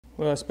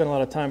Well, I spent a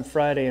lot of time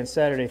Friday and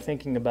Saturday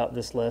thinking about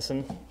this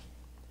lesson. I'm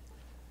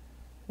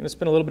going to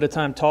spend a little bit of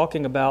time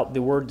talking about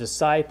the word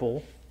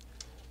disciple.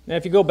 Now,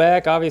 if you go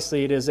back,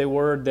 obviously it is a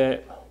word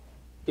that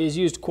is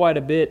used quite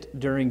a bit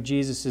during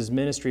Jesus'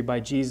 ministry by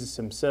Jesus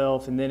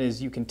himself. And then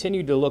as you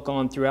continue to look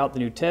on throughout the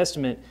New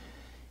Testament,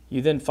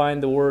 you then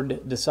find the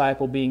word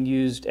disciple being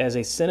used as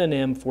a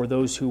synonym for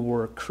those who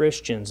were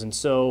Christians. And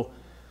so,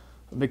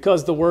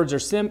 because the words are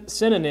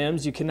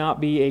synonyms, you cannot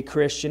be a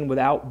Christian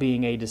without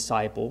being a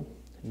disciple,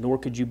 nor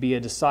could you be a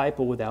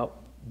disciple without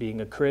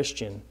being a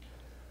Christian.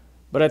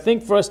 But I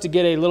think for us to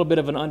get a little bit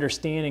of an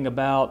understanding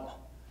about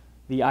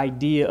the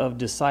idea of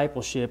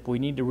discipleship, we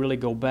need to really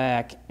go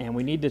back and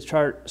we need to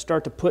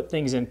start to put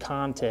things in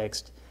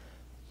context.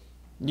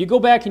 You go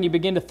back and you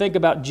begin to think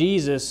about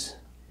Jesus,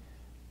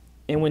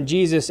 and when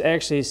Jesus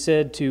actually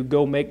said to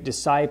go make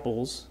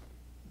disciples,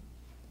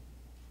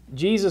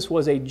 Jesus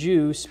was a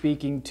Jew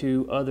speaking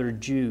to other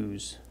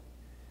Jews.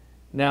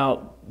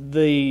 Now,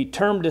 the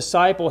term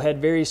disciple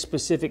had very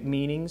specific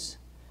meanings,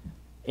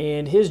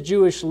 and his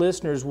Jewish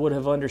listeners would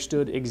have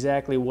understood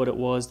exactly what it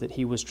was that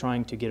he was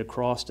trying to get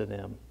across to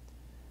them.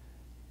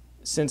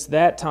 Since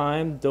that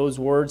time, those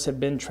words have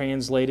been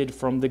translated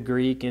from the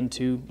Greek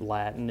into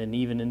Latin and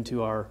even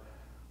into our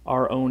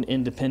own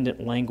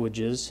independent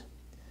languages.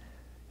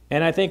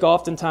 And I think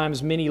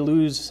oftentimes many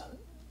lose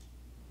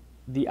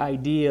the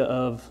idea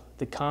of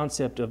the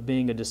concept of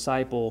being a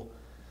disciple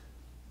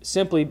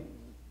simply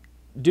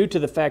due to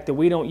the fact that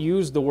we don't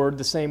use the word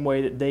the same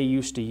way that they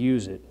used to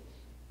use it.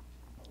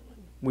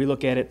 We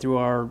look at it through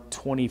our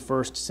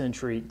 21st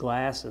century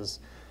glasses.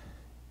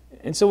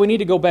 And so we need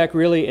to go back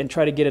really and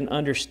try to get an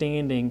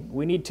understanding.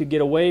 We need to get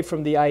away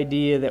from the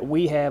idea that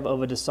we have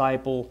of a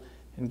disciple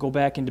and go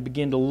back and to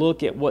begin to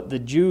look at what the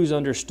Jews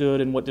understood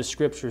and what the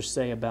Scriptures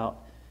say about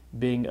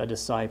being a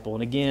disciple.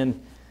 And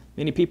again,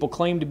 many people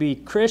claim to be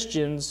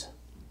Christians,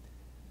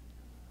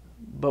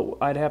 but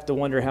I'd have to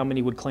wonder how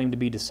many would claim to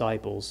be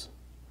disciples.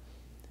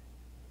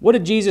 What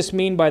did Jesus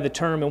mean by the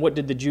term, and what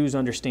did the Jews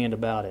understand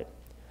about it?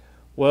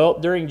 Well,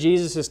 during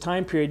Jesus'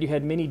 time period, you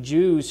had many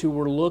Jews who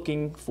were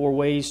looking for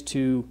ways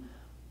to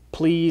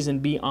please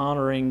and be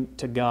honoring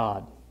to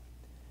God.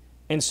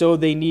 And so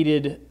they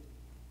needed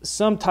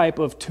some type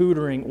of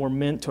tutoring or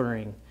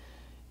mentoring.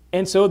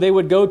 And so they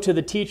would go to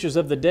the teachers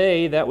of the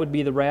day, that would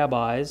be the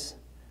rabbis,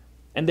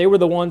 and they were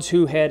the ones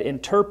who had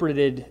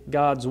interpreted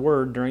God's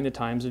Word during the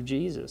times of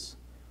Jesus.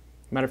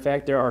 Matter of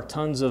fact, there are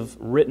tons of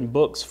written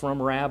books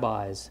from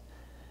rabbis.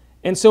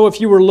 And so if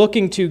you were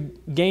looking to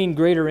gain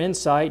greater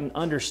insight and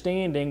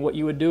understanding, what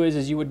you would do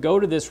is you would go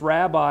to this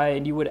rabbi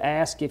and you would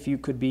ask if you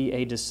could be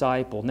a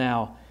disciple.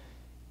 Now,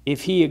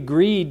 if he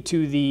agreed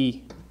to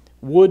the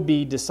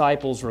would-be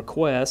disciple's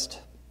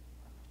request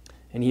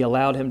and he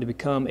allowed him to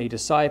become a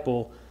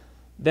disciple,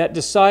 that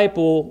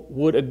disciple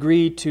would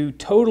agree to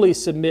totally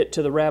submit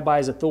to the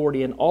rabbi's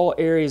authority in all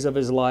areas of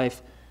his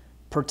life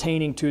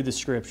pertaining to the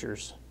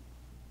Scriptures.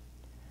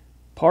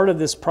 Part of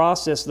this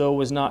process, though,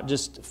 was not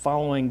just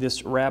following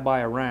this rabbi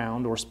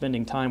around or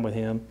spending time with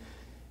him.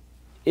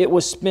 It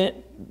was spent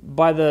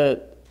by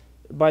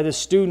the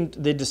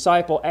student, the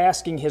disciple,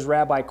 asking his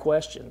rabbi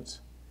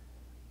questions.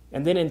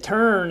 And then in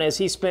turn, as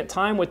he spent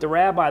time with the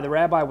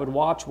rabbi would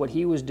watch what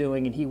he was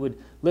doing and he would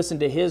listen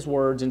to his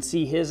words and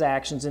see his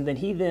actions, and then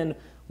he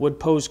would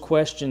pose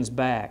questions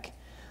back.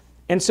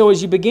 And so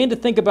as you begin to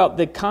think about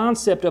the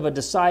concept of a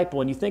disciple,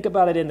 and you think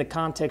about it in the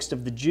context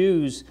of the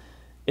Jews,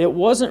 it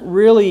wasn't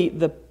really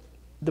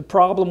the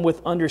problem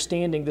with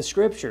understanding the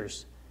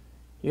Scriptures.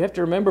 You have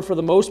to remember, for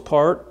the most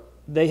part,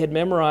 they had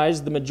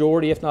memorized the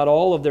majority, if not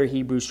all, of their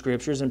Hebrew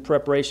Scriptures in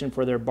preparation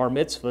for their bar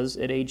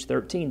mitzvahs at age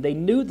 13. They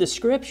knew the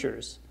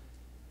Scriptures.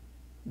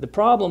 The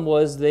problem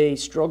was they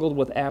struggled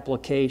with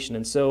application.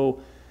 And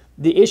so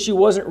the issue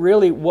wasn't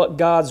really what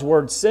God's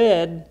Word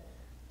said,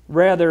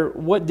 rather,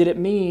 what did it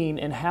mean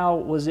and how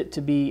was it to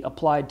be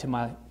applied to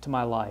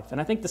my life? And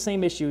I think the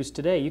same issue is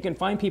today. You can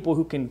find people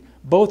who can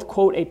both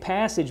quote a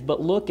passage but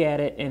look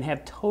at it and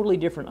have totally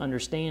different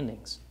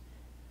understandings.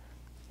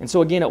 And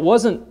so again, it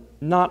wasn't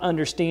not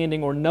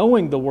understanding or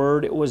knowing the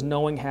Word, it was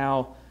knowing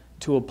how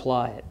to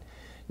apply it.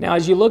 Now,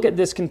 as you look at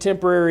this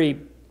contemporary,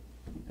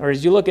 or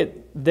as you look at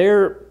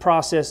their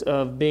process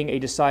of being a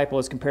disciple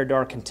as compared to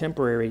our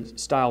contemporary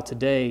style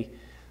today,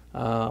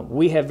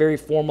 we have very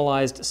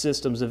formalized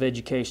systems of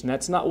education.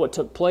 That's not what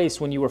took place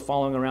when you were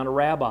following around a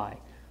rabbi.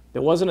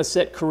 There wasn't a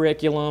set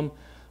curriculum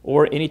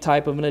or any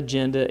type of an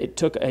agenda. It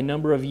took a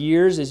number of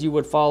years as you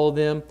would follow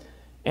them,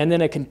 and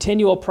then a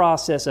continual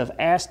process of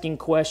asking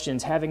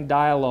questions, having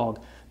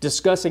dialogue,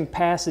 discussing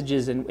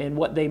passages and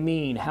what they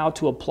mean, how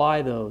to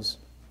apply those.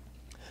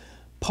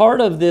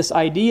 Part of this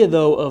idea,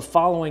 though, of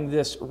following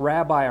this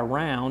rabbi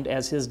around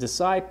as his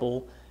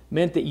disciple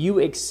meant that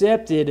you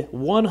accepted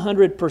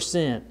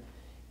 100%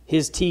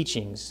 his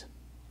teachings.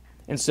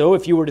 And so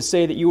if you were to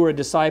say that you were a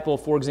disciple,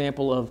 for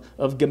example,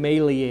 of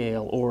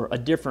Gamaliel or a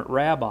different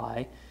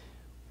rabbi,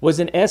 was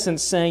in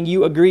essence saying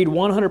you agreed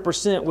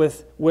 100%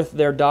 with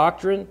their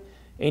doctrine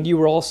and you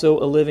were also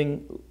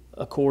living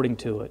according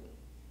to it.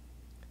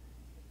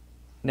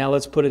 Now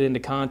let's put it into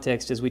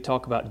context as we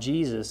talk about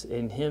Jesus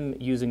and him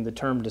using the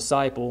term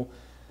disciple.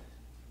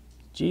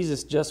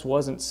 Jesus just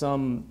wasn't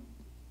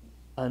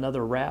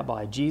another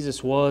rabbi.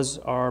 Jesus was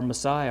our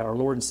Messiah, our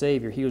Lord and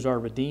Savior. He was our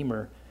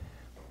Redeemer.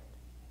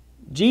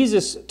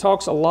 Jesus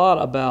talks a lot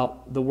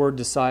about the word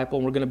disciple,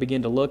 and we're going to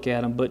begin to look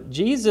at him. But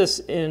Jesus,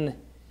 in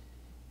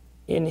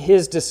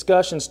his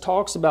discussions,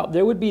 talks about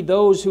there would be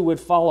those who would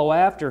follow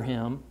after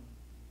him,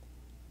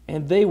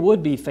 and they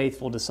would be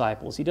faithful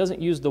disciples. He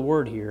doesn't use the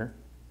word here.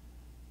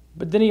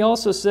 But then he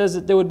also says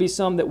that there would be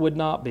some that would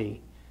not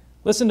be.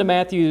 Listen to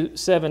Matthew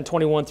 7,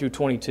 21 through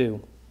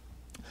 22.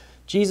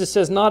 Jesus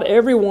says, "Not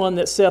everyone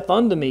that saith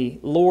unto me,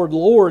 Lord,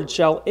 Lord,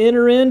 shall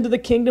enter into the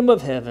kingdom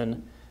of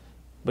heaven,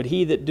 but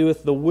he that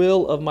doeth the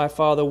will of my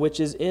Father which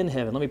is in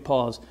heaven." Let me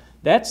pause.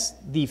 That's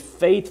the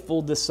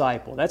faithful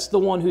disciple. That's the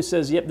one who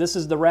says, yep, this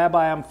is the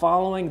rabbi I'm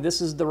following.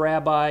 This is the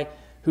rabbi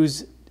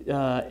whose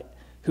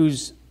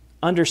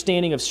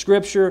understanding of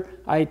Scripture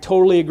I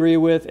totally agree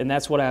with, and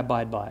that's what I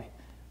abide by.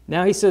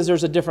 Now he says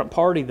there's a different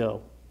party,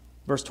 though.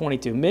 Verse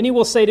 22, "Many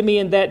will say to me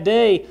in that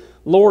day,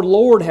 Lord,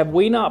 Lord, have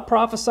we not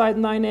prophesied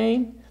in thy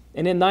name?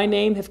 And in thy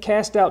name have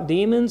cast out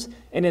demons?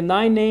 And in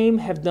thy name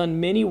have done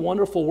many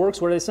wonderful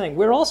works?" What are they saying?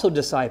 We're also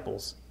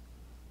disciples.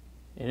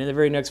 And in the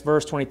very next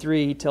verse,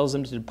 23, he tells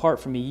them to depart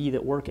from me, ye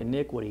that work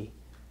iniquity.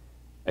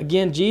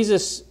 Again,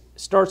 Jesus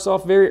starts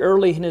off very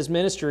early in his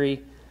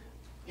ministry.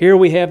 Here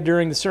we have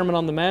during the Sermon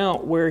on the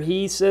Mount where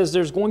he says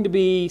there's going to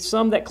be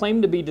some that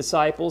claim to be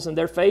disciples and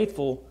they're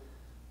faithful.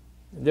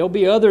 There'll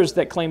be others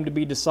that claim to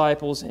be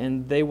disciples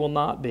and they will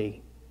not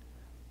be.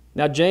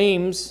 Now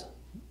James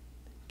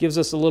gives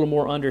us a little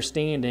more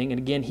understanding, and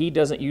again, he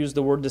doesn't use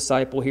the word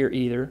disciple here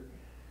either.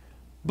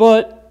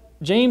 But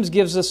James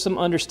gives us some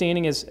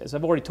understanding, as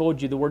I've already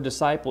told you, the word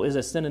disciple is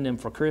a synonym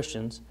for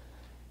Christians.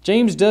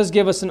 James does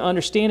give us an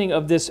understanding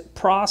of this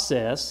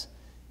process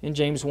in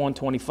James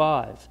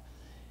 1:25.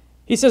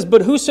 He says,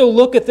 "But whoso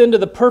looketh into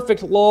the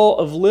perfect law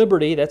of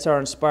liberty," that's our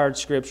inspired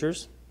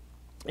Scriptures,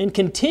 "and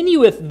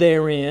continueth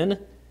therein,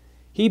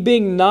 he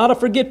being not a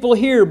forgetful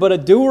hearer, but a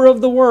doer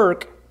of the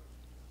work,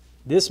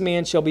 this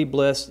man shall be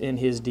blessed in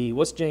his deed."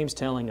 What's James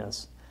telling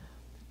us?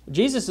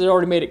 Jesus has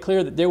already made it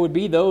clear that there would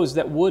be those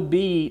that would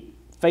be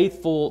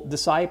faithful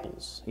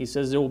disciples. He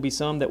says there will be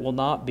some that will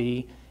not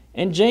be.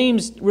 And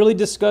James really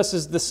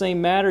discusses the same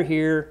matter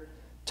here,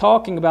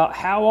 talking about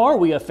how are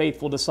we a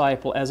faithful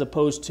disciple as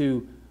opposed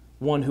to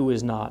one who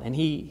is not. And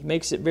he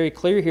makes it very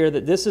clear here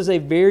that this is a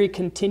very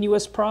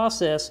continuous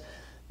process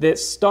that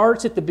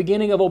starts at the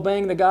beginning of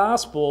obeying the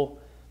gospel,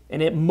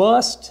 and it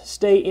must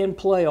stay in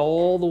play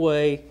all the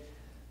way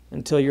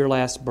until your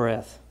last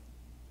breath.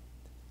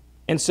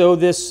 And so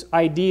this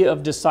idea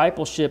of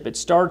discipleship, it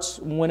starts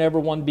whenever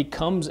one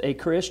becomes a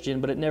Christian,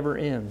 but it never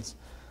ends.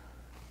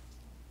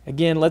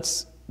 Again,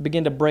 let's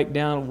begin to break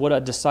down what a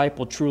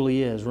disciple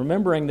truly is,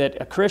 remembering that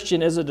a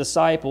Christian is a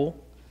disciple,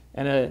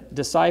 and a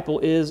disciple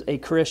is a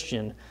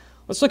Christian.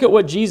 Let's look at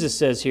what Jesus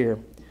says here.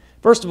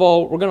 First of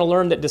all, we're going to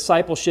learn that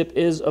discipleship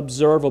is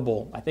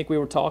observable. I think we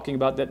were talking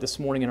about that this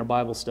morning in our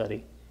Bible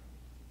study.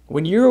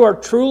 When you are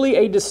truly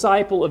a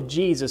disciple of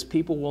Jesus,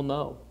 people will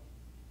know.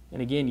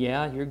 And again,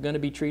 yeah, you're going to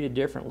be treated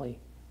differently.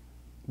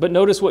 But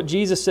notice what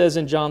Jesus says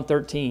in John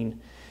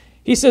 13.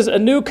 He says, "A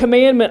new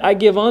commandment I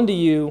give unto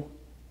you,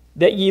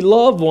 that ye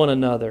love one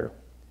another.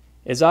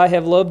 As I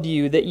have loved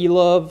you, that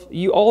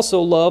you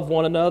also love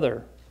one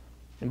another.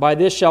 And by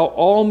this shall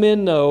all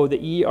men know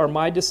that ye are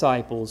my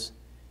disciples,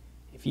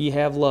 if ye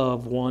have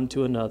love one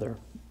to another."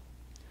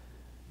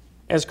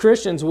 As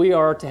Christians, we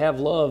are to have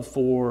love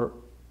for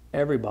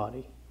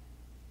everybody.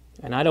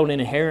 And I don't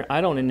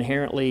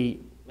inherently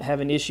have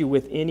an issue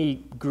with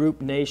any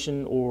group,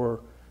 nation,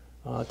 or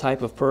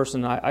type of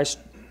person. I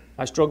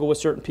struggle with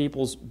certain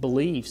people's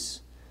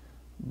beliefs,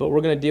 but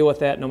we're going to deal with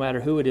that no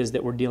matter who it is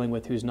that we're dealing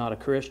with who's not a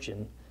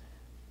Christian.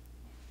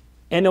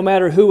 And no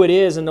matter who it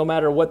is and no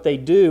matter what they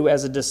do,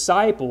 as a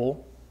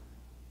disciple,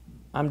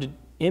 I'm to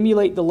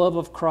emulate the love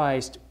of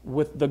Christ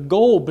with the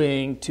goal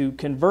being to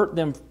convert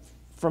them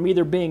from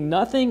either being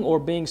nothing or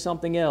being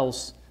something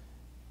else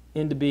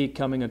into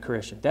becoming a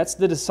Christian. That's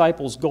the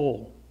disciple's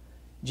goal.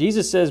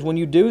 Jesus says when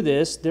you do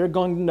this, they're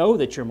going to know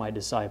that you're my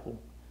disciple.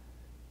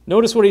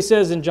 Notice what he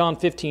says in John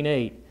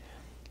 15:8.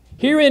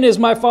 "Herein is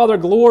my Father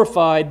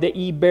glorified, that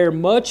ye bear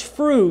much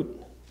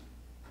fruit,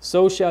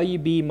 so shall ye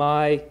be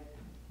my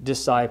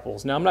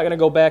disciples." Now, I'm not going to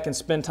go back and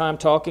spend time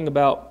talking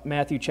about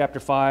Matthew chapter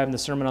 5 and the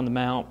Sermon on the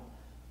Mount,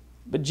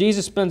 but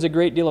Jesus spends a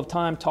great deal of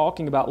time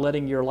talking about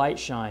letting your light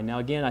shine. Now,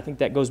 again, I think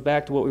that goes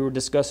back to what we were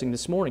discussing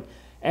this morning.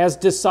 As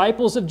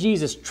disciples of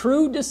Jesus,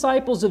 true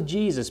disciples of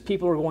Jesus,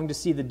 people are going to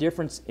see the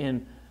difference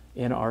in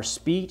our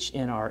speech,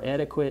 in our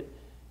etiquette,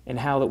 and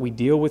how that we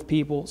deal with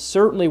people,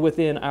 certainly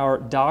within our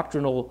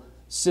doctrinal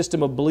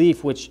system of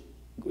belief, which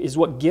is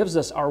what gives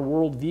us our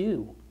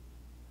worldview.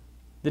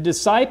 The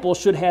disciple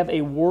should have a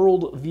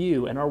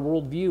worldview, and our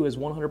worldview is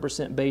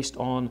 100% based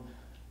on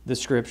the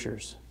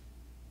Scriptures.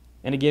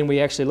 And again, we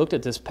actually looked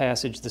at this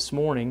passage this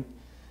morning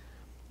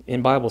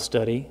in Bible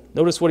study.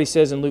 Notice what he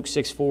says in Luke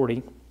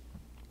 6:40.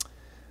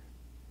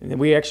 And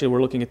we actually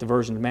were looking at the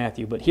version of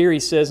Matthew. But here he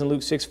says in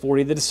Luke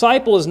 6:40, the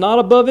disciple is not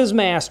above his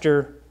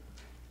master,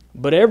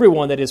 but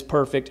everyone that is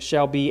perfect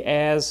shall be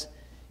as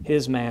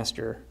his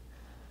master.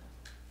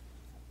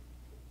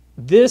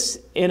 This,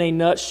 in a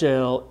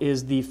nutshell,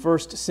 is the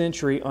first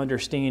century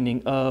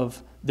understanding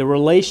of the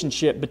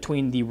relationship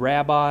between the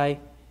rabbi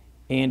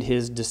and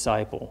his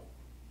disciple.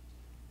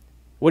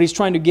 What he's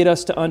trying to get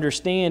us to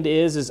understand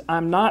is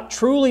I'm not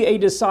truly a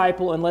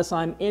disciple unless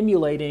I'm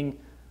emulating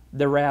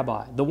the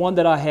rabbi. The one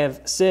that I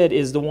have said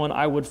is the one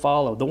I would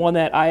follow. The one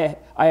that I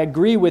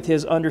agree with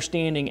his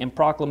understanding and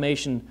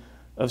proclamation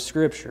of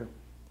Scripture.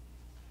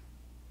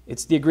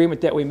 It's the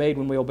agreement that we made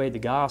when we obeyed the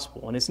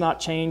gospel. And it's not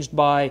changed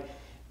by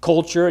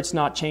culture. It's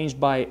not changed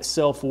by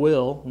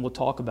self-will. And we'll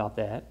talk about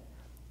that.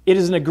 It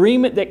is an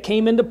agreement that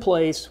came into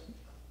place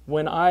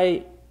when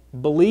I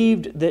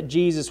believed that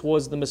Jesus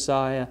was the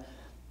Messiah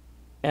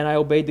and I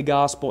obeyed the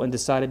gospel and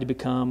decided to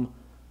become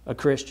a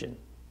Christian,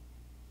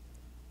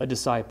 a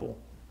disciple.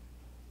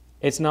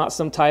 It's not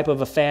some type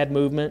of a fad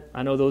movement.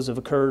 I know those have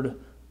occurred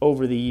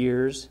over the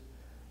years.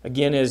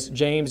 Again, as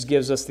James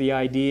gives us the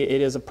idea,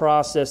 it is a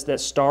process that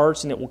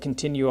starts and it will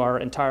continue our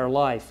entire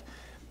life.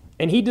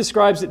 And he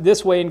describes it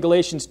this way in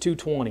Galatians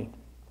 2:20.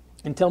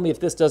 And tell me if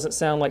this doesn't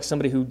sound like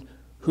somebody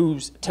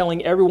who's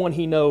telling everyone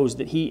he knows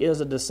that he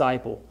is a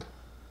disciple.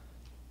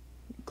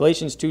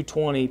 Galatians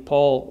 2:20,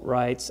 Paul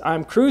writes, I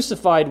am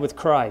crucified with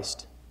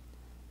Christ.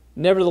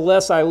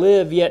 Nevertheless I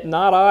live, yet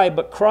not I,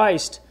 but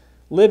Christ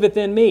liveth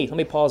in me. Let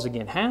me pause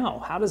again. How?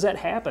 How does that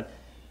happen?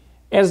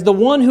 As the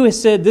one who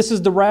has said, this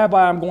is the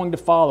rabbi I'm going to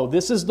follow,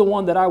 this is the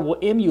one that I will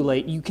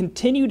emulate, you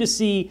continue to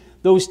see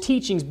those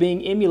teachings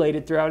being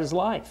emulated throughout his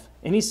life.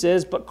 And he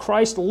says, but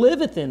Christ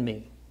liveth in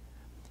me.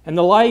 And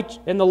the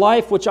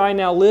life which I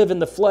now live in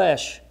the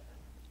flesh,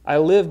 I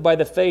live by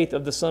the faith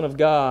of the Son of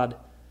God,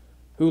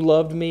 who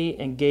loved me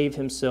and gave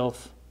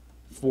himself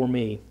for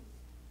me.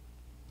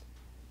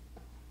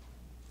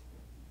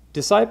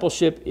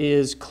 Discipleship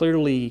is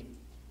clearly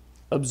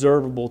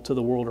observable to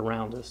the world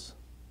around us.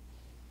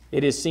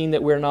 It is seen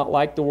that we're not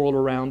like the world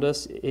around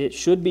us. It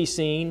should be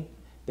seen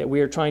that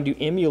we are trying to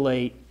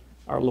emulate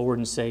our Lord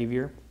and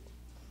Savior.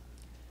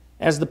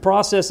 As the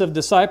process of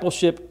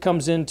discipleship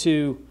comes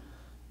into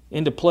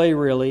play,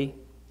 really,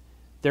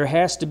 there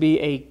has to be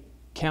a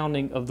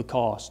counting of the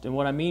cost. And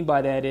what I mean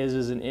by that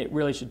is it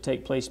really should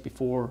take place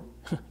before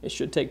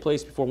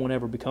one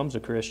ever becomes a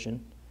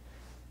Christian.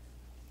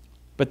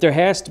 But there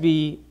has to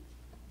be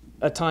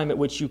a time at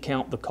which you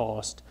count the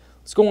cost.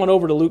 Let's go on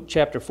over to Luke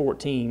chapter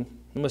 14.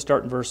 I'm going to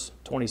start in verse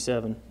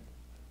 27.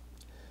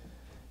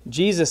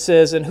 Jesus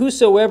says, and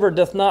whosoever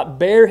doth not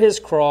bear his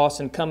cross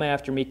and come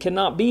after me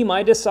cannot be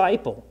my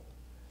disciple.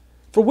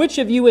 For which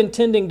of you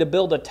intending to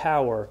build a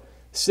tower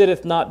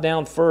sitteth not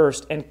down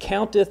first and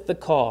counteth the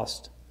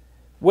cost,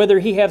 whether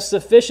he have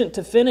sufficient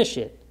to finish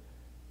it?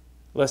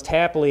 Lest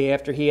happily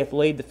after he hath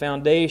laid the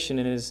foundation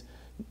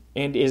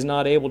and is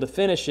not able to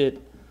finish it,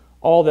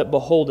 all that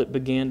behold it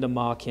began to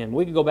mock him.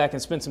 We could go back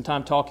and spend some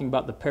time talking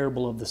about the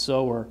parable of the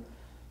sower.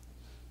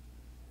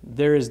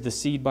 There is the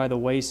seed by the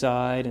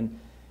wayside, and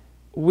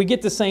we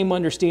get the same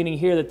understanding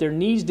here that there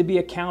needs to be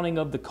a counting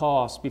of the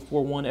cost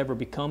before one ever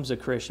becomes a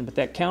Christian, but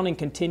that counting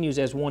continues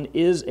as one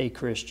is a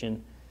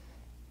Christian.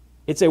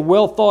 It's a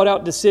well thought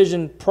out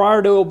decision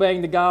prior to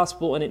obeying the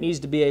gospel, and it needs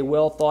to be a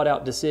well thought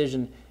out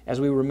decision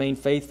as we remain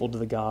faithful to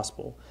the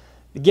gospel.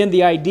 Again,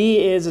 the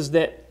idea is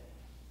that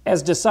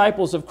as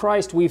disciples of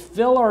Christ, we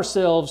fill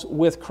ourselves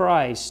with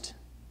Christ,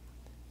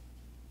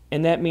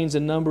 and that means a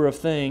number of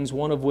things,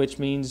 one of which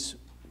means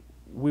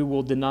we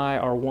will deny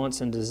our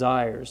wants and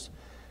desires.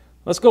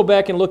 Let's go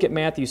back and look at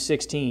Matthew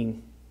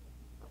 16.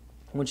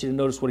 I want you to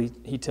notice what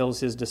he tells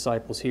his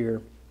disciples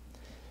here.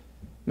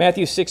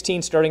 Matthew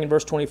 16, starting in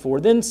verse 24.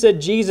 Then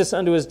said Jesus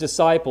unto his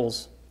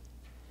disciples,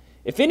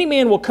 if any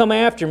man will come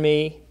after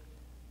me,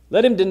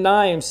 let him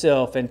deny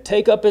himself and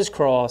take up his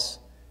cross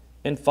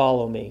and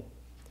follow me.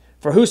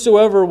 For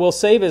whosoever will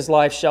save his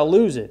life shall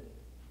lose it,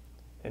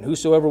 and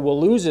whosoever will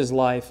lose his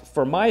life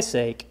for my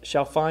sake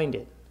shall find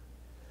it.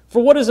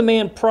 For what is a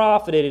man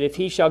profited if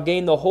he shall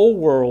gain the whole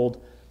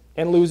world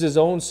and lose his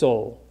own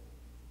soul?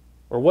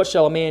 Or what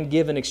shall a man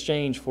give in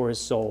exchange for his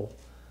soul?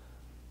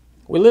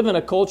 We live in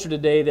a culture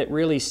today that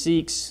really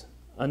seeks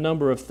a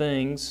number of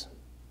things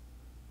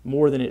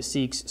more than it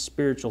seeks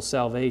spiritual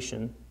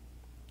salvation.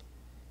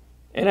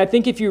 And I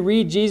think if you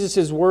read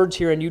Jesus' words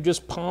here and you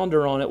just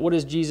ponder on it, what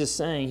is Jesus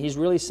saying? He's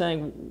really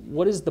saying,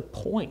 what is the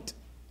point?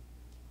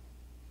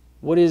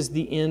 What is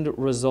the end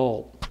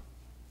result?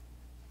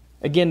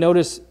 Again,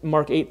 notice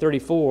Mark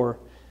 8:34.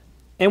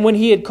 And when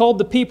he had called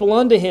the people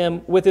unto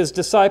him with his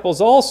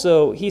disciples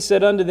also, he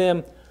said unto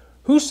them,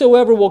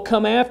 whosoever will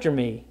come after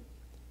me,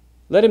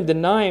 let him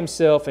deny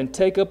himself and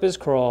take up his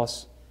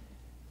cross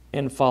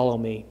and follow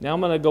me. Now I'm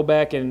going to go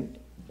back and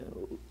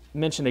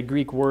mention a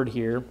Greek word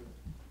here.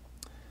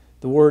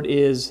 The word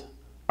is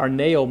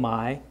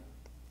arneomai.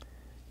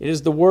 It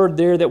is the word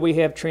there that we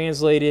have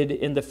translated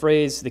in the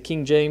phrase, the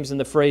King James, in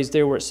the phrase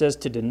there where it says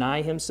to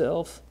deny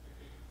himself.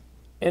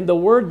 And the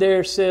word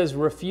there says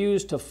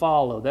refuse to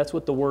follow. That's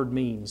what the word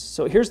means.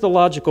 So here's the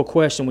logical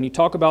question. When you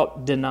talk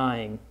about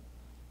denying,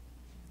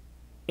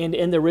 and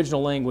in the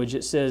original language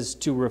it says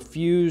to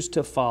refuse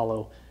to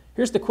follow.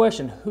 Here's the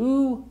question.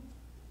 Who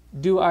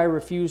do I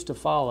refuse to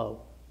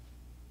follow?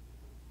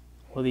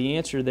 Well, the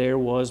answer there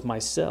was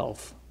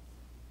myself.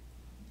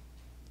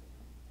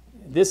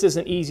 This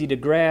isn't easy to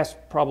grasp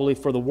probably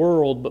for the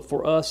world, but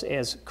for us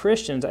as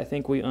Christians, I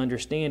think we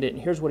understand it.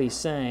 And here's what he's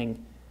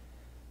saying.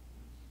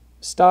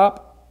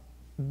 Stop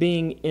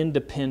being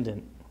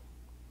independent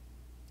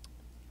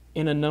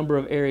in a number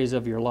of areas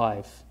of your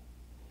life.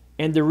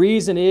 And the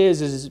reason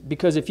is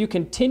because if you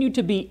continue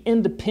to be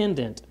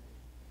independent,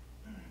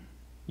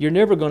 you're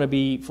never going to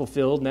be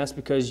fulfilled, and that's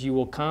because you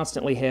will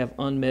constantly have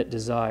unmet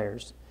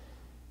desires.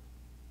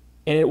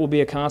 And it will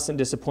be a constant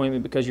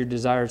disappointment because your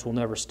desires will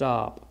never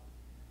stop.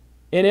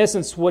 In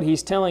essence, what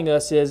he's telling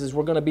us is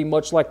we're going to be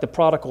much like the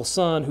prodigal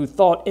son who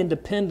thought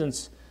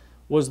independence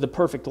was the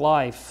perfect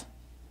life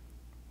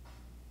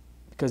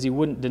because he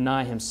wouldn't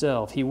deny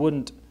himself. He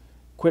wouldn't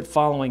quit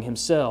following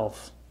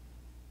himself.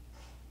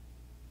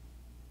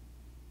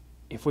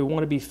 If we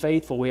want to be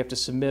faithful, we have to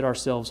submit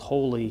ourselves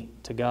wholly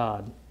to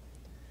God.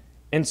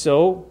 And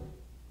so,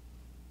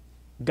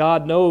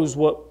 God knows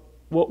what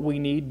we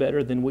need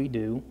better than we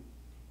do.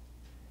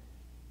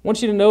 I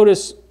want you to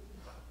notice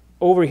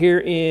over here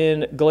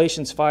in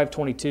Galatians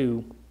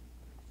 5:22,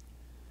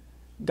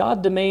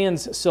 God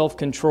demands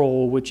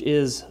self-control, which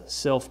is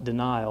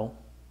self-denial.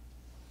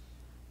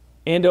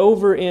 And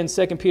over in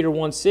 2 Peter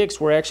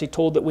 1:6, we're actually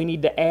told that we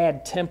need to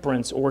add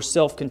temperance or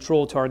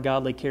self-control to our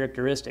godly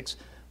characteristics.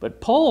 But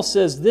Paul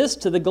says this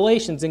to the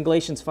Galatians in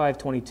Galatians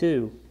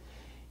 5:22.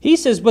 He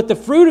says, "But the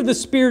fruit of the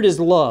Spirit is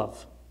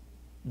love,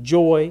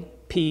 joy,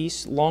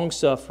 peace,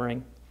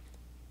 long-suffering,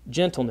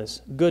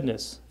 gentleness,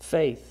 goodness,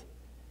 faith,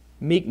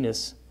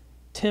 meekness,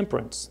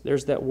 temperance."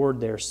 There's that word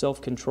there,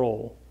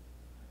 self-control.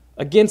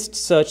 "Against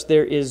such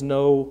there is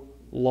no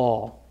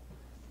law."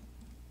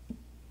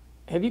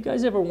 Have you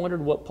guys ever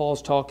wondered what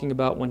Paul's talking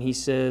about when he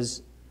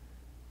says,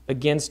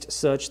 "Against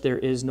such there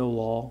is no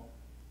law"?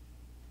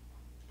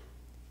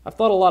 I've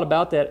thought a lot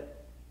about that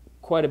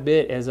quite a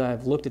bit as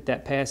I've looked at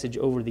that passage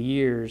over the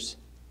years.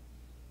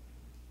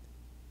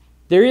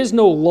 There is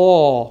no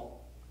law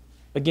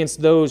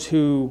against those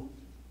who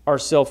are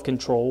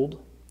self-controlled.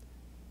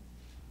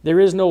 There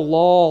is no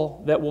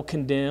law that will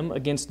condemn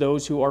against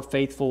those who are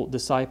faithful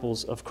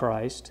disciples of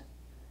Christ.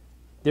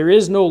 There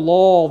is no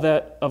law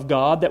of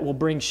God that will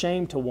bring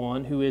shame to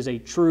one who is a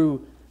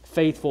true,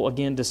 faithful,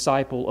 again,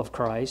 disciple of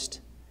Christ.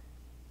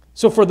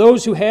 So for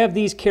those who have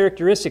these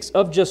characteristics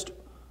of just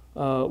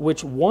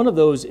which one of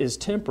those is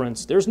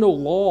temperance, there's no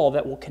law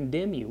that will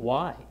condemn you.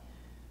 Why?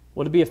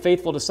 Well, to be a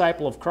faithful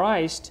disciple of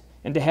Christ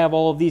and to have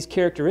all of these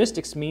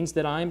characteristics means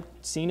that I'm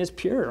seen as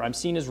pure, I'm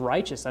seen as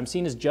righteous, I'm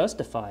seen as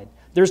justified.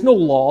 There's no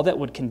law that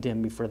would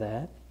condemn me for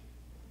that.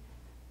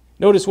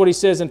 Notice what he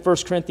says in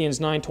 1 Corinthians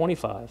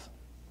 9:25.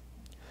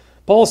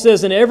 Paul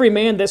says, "And every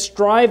man that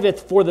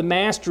striveth for the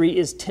mastery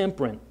is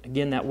temperate."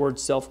 Again, that word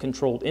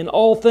self-controlled. "In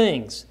all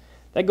things."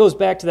 That goes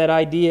back to that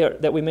idea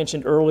that we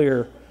mentioned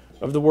earlier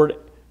of the word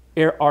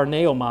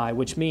arneomai,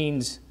 which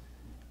means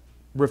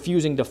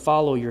refusing to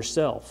follow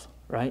yourself,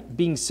 right?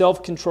 Being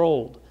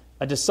self-controlled,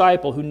 a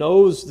disciple who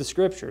knows the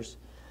Scriptures.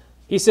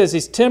 He says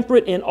he's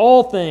temperate in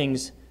all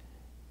things.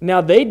 Now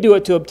they do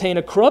it to obtain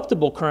a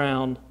corruptible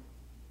crown,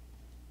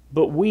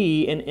 but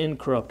we an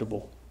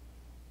incorruptible.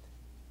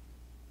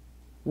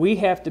 We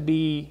have to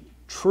be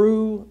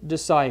true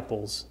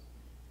disciples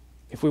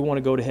if we want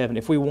to go to heaven,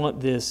 if we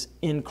want this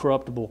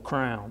incorruptible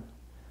crown.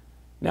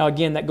 Now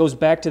again, that goes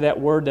back to that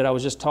word that I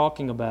was just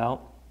talking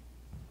about,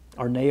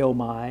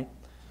 arneomai,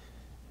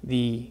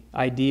 the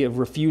idea of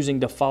refusing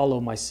to follow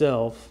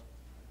myself.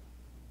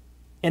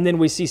 And then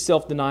we see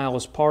self-denial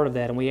as part of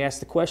that, and we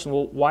ask the question,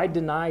 well, why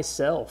deny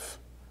self?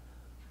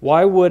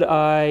 Why would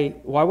I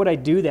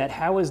do that?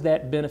 How is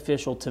that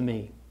beneficial to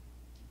me?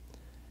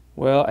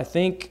 Well, I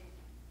think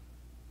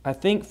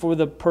for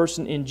the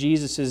person in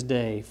Jesus'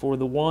 day, for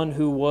the one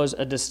who was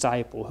a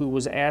disciple, who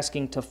was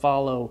asking to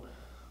follow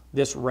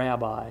this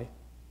rabbi,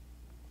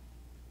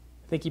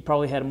 I think he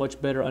probably had a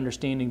much better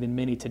understanding than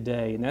many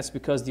today, and that's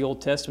because the Old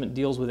Testament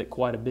deals with it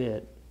quite a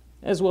bit,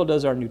 as well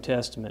does our New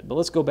Testament. But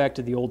let's go back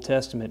to the Old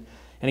Testament,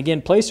 and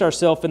again, place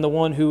ourselves in the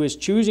one who is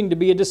choosing to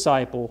be a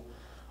disciple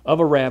of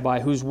a rabbi,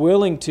 who's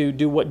willing to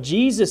do what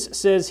Jesus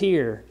says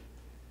here.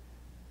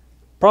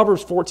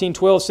 Proverbs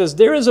 14:12 says,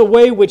 "There is a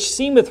way which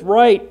seemeth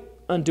right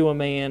unto a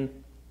man,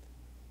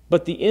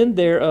 but the end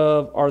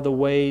thereof are the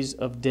ways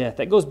of death."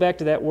 That goes back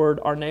to that word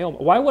arneom.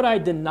 Why would I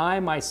deny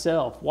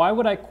myself? Why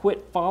would I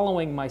quit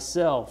following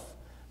myself,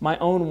 my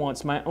own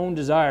wants, my own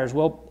desires?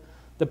 Well,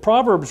 the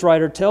Proverbs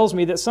writer tells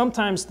me that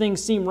sometimes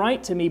things seem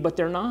right to me, but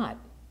they're not.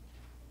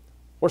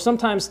 Or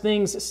sometimes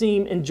things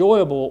seem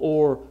enjoyable,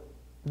 or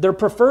they're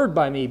preferred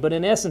by me, but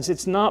in essence,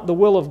 it's not the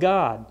will of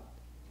God.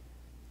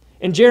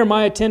 In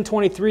Jeremiah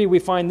 10:23, we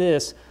find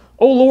this,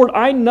 "O Lord,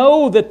 I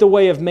know that the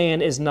way of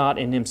man is not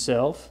in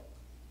himself.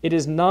 It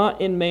is not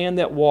in man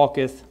that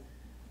walketh,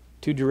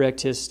 to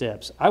direct his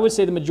steps. I would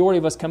say the majority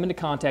of us come into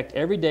contact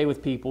every day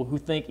with people who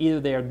think either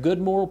they are good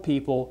moral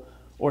people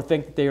or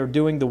think that they are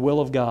doing the will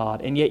of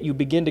God. And yet you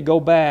begin to go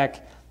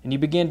back and you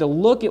begin to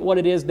look at what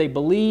it is they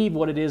believe,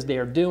 what it is they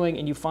are doing,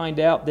 and you find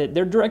out that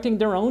they're directing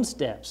their own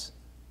steps.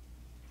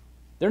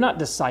 They're not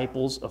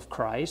disciples of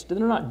Christ. They're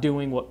not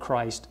doing what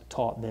Christ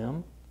taught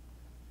them.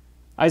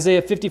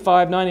 Isaiah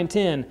 55, 9 and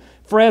 10.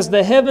 For as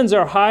the heavens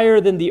are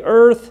higher than the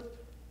earth,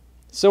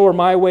 so are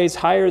my ways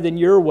higher than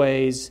your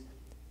ways,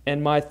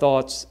 and my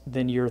thoughts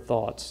than your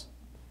thoughts.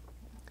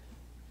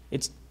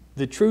 It's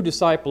the true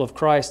disciple of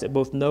Christ that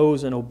both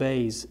knows and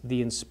obeys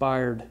the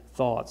inspired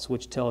thoughts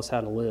which tell us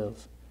how to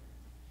live.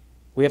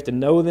 We have to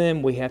know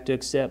them, we have to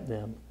accept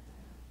them.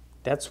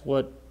 That's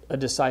what a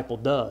disciple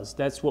does.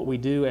 That's what we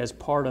do as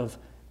part of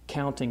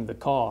counting the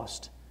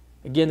cost.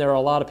 Again, there are a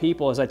lot of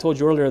people, as I told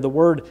you earlier, the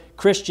word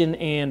Christian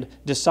and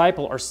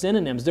disciple are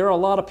synonyms. There are a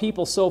lot of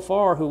people so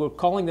far who are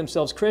calling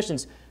themselves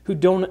Christians who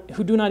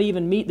do not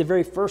even meet the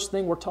very first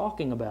thing we're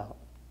talking about.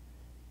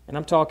 And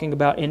I'm talking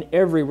about in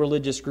every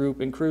religious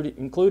group,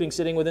 including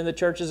sitting within the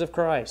churches of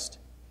Christ.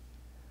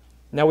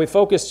 Now, we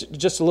focused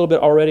just a little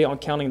bit already on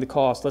counting the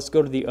cost. Let's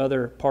go to the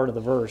other part of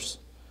the verse.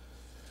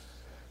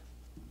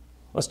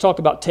 Let's talk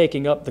about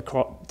taking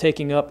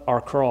up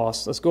our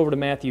cross. Let's go over to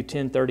Matthew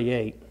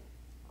 10:38.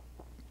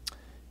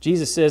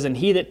 Jesus says, "And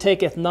he that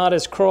taketh not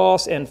his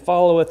cross and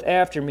followeth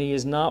after me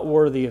is not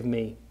worthy of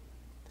me."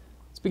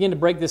 Let's begin to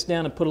break this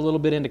down and put a little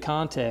bit into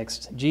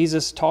context.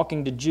 Jesus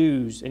talking to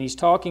Jews, and he's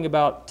talking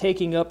about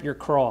taking up your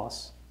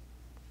cross.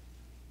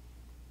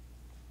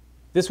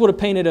 This would have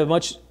painted a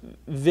much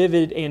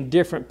vivid and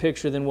different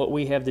picture than what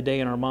we have today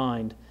in our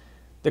mind.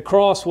 The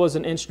cross was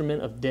an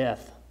instrument of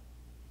death,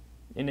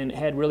 and it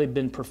had really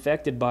been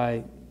perfected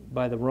by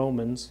the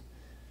Romans.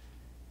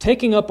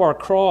 Taking up our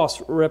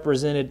cross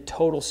represented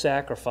total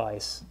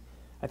sacrifice.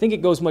 I think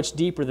it goes much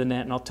deeper than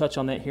that, and I'll touch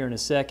on that here in a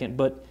second.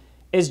 But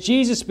as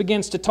Jesus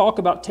begins to talk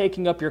about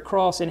taking up your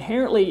cross,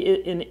 inherently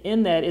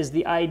in that is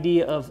the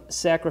idea of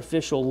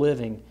sacrificial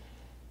living.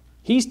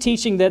 He's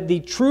teaching that the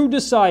true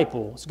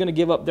disciple is going to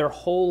give up their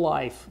whole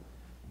life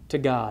to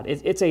God.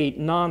 It's a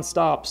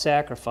nonstop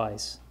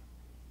sacrifice.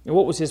 And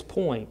what was his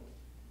point?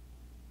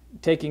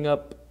 Taking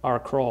up our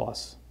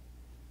cross.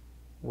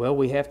 Well,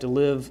 we have to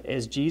live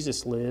as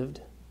Jesus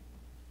lived.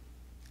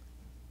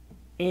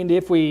 And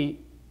if we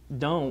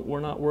don't, we're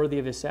not worthy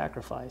of his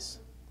sacrifice.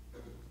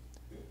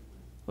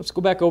 Let's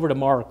go back over to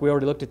Mark. We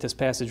already looked at this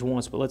passage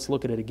once, but let's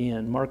look at it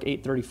again. Mark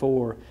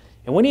 8:34.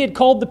 "And when he had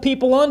called the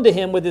people unto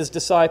him with his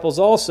disciples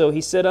also,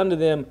 he said unto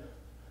them,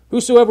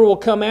 Whosoever will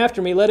come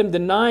after me, let him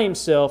deny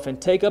himself and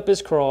take up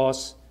his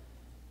cross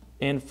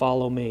and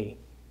follow me."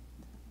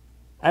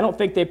 I don't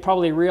think they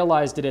probably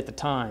realized it at the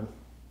time.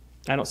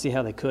 I don't see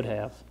how they could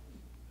have.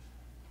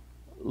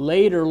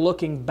 Later,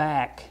 looking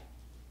back,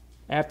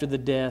 after the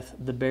death,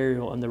 the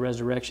burial, and the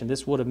resurrection,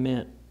 this would have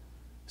meant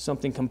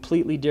something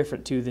completely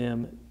different to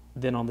them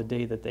than on the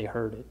day that they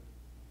heard it.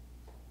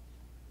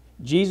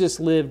 Jesus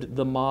lived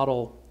the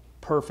model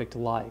perfect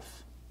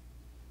life.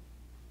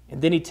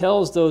 And then he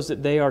tells those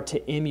that they are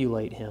to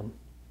emulate him.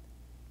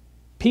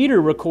 Peter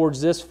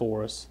records this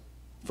for us.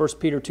 1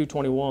 Peter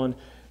 2:21.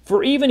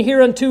 "For even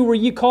hereunto were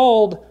ye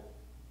called,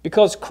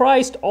 because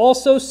Christ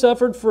also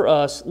suffered for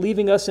us,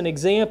 leaving us an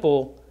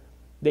example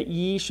that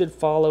ye should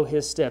follow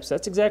his steps."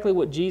 That's exactly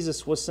what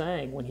Jesus was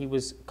saying when he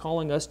was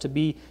calling us to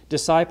be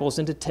disciples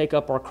and to take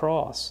up our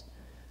cross.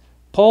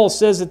 Paul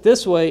says it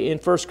this way in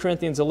 1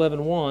 Corinthians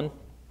 11:1,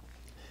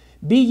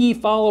 "Be ye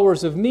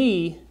followers of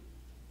me,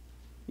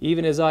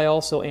 even as I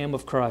also am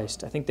of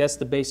Christ." I think that's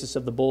the basis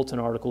of the bulletin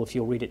article if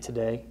you'll read it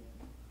today.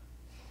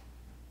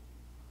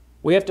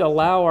 We have to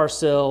allow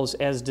ourselves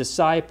as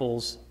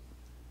disciples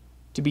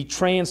to be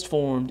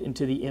transformed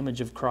into the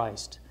image of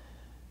Christ.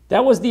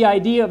 That was the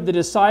idea of the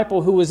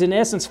disciple who was in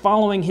essence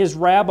following his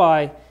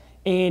rabbi,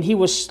 and he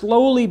was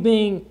slowly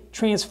being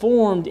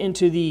transformed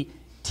into the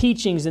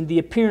teachings and the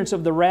appearance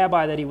of the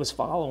rabbi that he was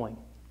following.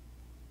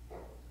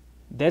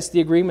 That's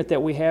the agreement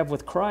that we have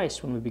with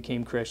Christ when we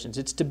became Christians.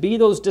 It's to be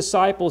those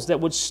disciples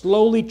that would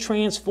slowly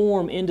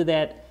transform into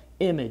that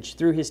image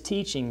through his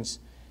teachings.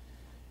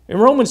 In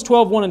Romans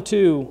 12:1 and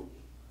 2,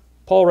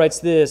 Paul writes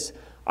this,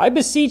 "I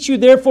beseech you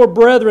therefore,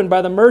 brethren,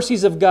 by the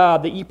mercies of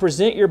God, that ye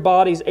present your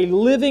bodies a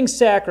living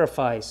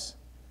sacrifice."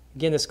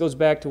 Again, this goes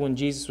back to when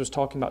Jesus was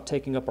talking about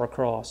taking up our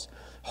cross.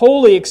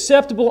 "Holy,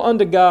 acceptable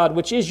unto God,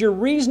 which is your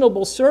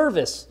reasonable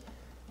service."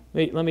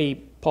 Let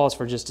me pause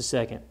for just a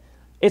second.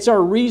 It's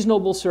our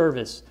reasonable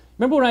service.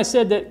 Remember when I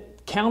said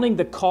that counting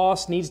the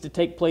cost needs to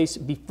take place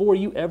before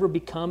you ever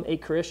become a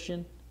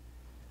Christian?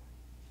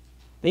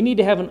 They need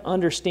to have an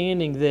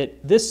understanding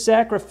that this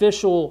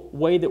sacrificial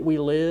way that we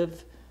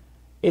live,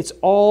 it's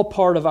all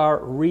part of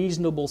our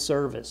reasonable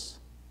service.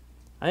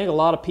 I think a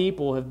lot of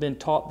people have been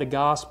taught the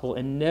gospel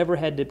and never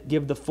had to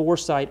give the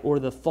foresight or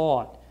the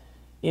thought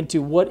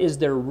into what is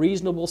their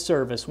reasonable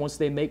service once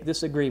they make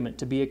this agreement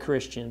to be a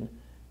Christian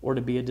or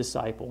to be a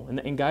disciple.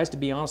 And guys, to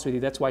be honest with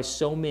you, that's why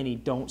so many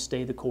don't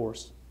stay the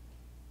course.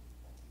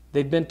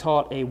 They've been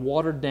taught a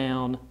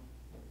watered-down,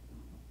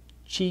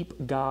 cheap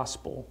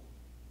gospel,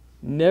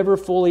 never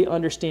fully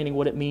understanding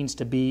what it means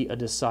to be a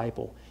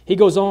disciple. He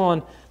goes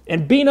on,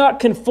 and be not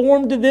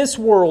conformed to this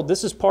world.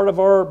 This is part of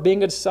our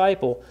being a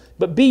disciple.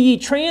 But be ye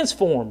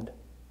transformed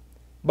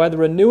by the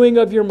renewing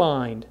of your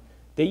mind,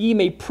 that ye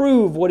may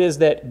prove what is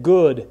that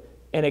good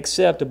and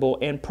acceptable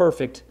and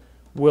perfect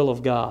will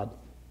of God.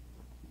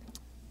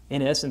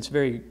 In essence,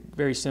 very,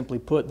 very simply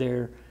put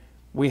there,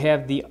 we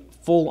have the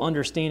full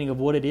understanding of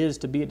what it is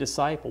to be a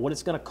disciple, what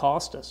it's going to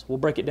cost us. We'll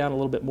break it down a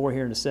little bit more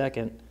here in a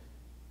second.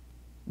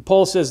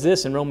 Paul says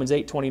this in Romans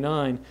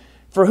 8:29,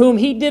 for whom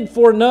he did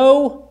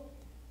foreknow,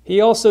 he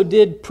also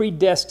did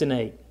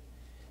predestinate.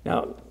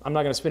 Now, I'm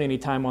not going to spend any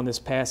time on this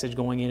passage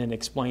going in and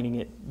explaining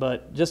it,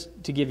 but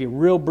just to give you a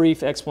real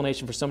brief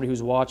explanation for somebody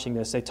who's watching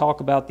this, they talk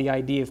about the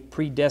idea of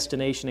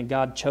predestination and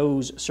God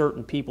chose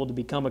certain people to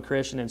become a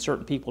Christian and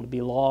certain people to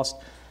be lost.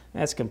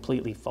 That's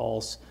completely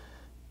false.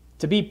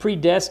 To be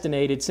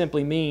predestinated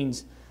simply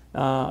means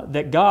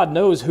that God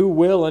knows who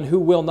will and who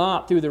will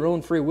not, through their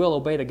own free will,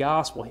 obey the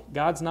gospel.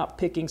 God's not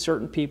picking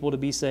certain people to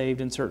be saved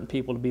and certain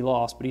people to be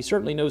lost, but He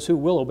certainly knows who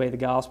will obey the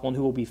gospel and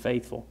who will be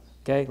faithful.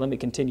 Okay, let me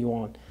continue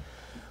on.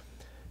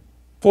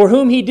 For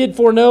whom He did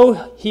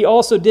foreknow, He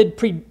also did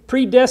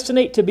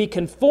predestinate to be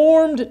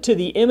conformed to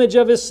the image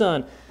of His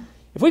Son.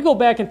 If we go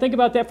back and think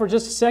about that for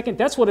just a second,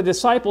 that's what a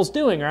disciple's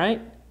doing,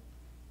 right?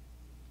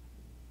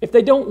 If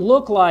they don't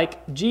look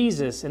like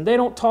Jesus, and they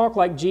don't talk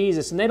like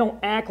Jesus, and they don't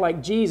act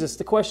like Jesus,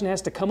 the question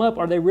has to come up,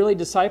 are they really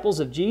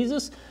disciples of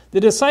Jesus? The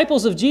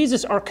disciples of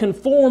Jesus are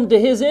conformed to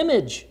His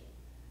image.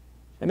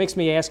 That makes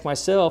me ask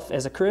myself,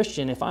 as a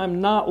Christian, if I'm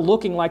not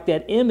looking like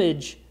that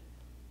image,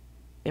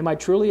 am I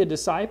truly a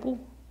disciple?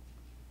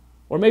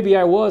 Or maybe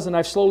I was, and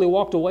I've slowly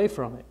walked away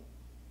from it.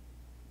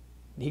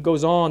 He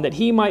goes on, that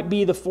He might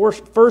be the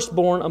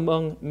firstborn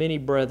among many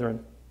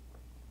brethren.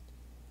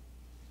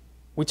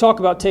 We talk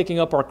about taking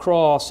up our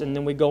cross, and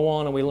then we go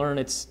on and we learn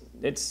it's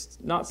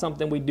not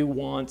something we do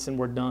once and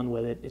we're done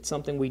with it. It's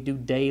something we do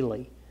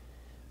daily.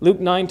 Luke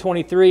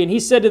 9:23, and He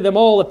said to them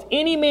all, if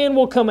any man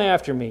will come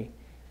after me,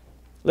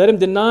 let him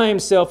deny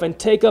himself and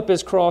take up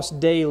his cross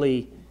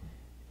daily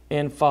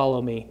and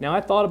follow me. Now, I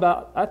thought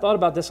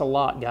about this a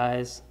lot,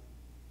 guys.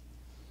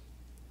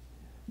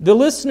 The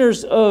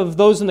listeners of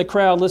those in the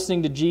crowd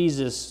listening to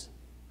Jesus,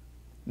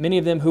 many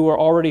of them who are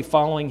already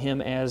following Him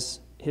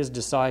as His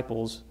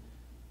disciples,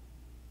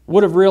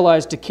 would have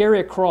realized to carry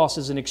a cross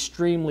is an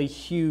extremely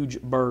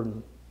huge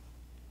burden.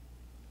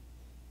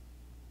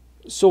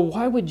 So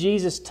why would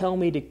Jesus tell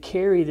me to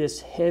carry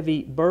this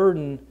heavy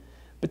burden?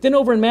 But then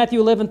over in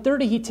Matthew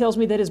 11:30, He tells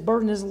me that His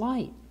burden is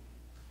light.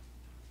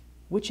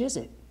 Which is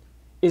it?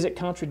 Is it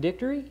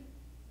contradictory?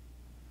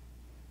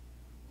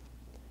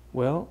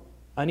 Well,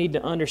 I need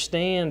to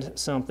understand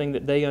something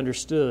that they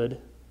understood,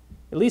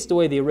 at least the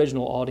way the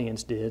original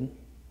audience did.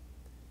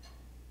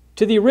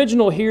 To the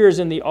original hearers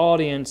in the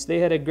audience, they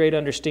had a great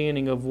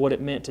understanding of what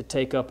it meant to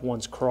take up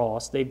one's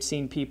cross. They'd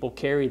seen people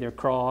carry their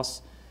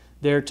cross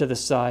there to the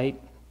site.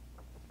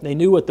 They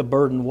knew what the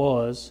burden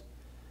was.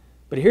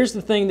 But here's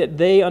the thing that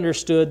they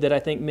understood that I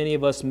think many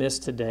of us miss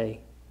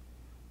today.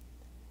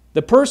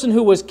 The person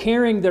who was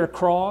carrying their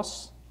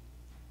cross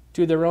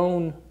to their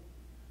own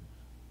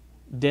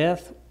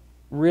death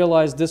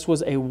realized this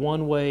was a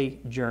one-way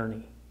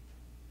journey.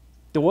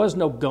 There was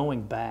no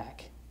going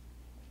back.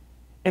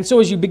 And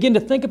so as you begin to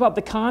think about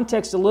the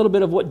context a little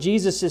bit of what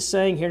Jesus is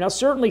saying here, now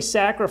certainly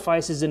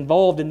sacrifice is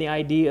involved in the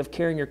idea of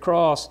carrying your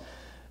cross,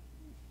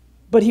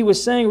 but He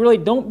was saying really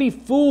don't be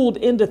fooled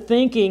into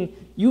thinking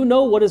you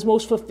know what is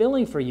most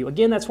fulfilling for you.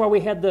 Again, that's why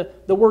we had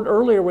the word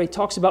earlier where He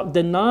talks about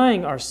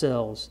denying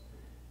ourselves.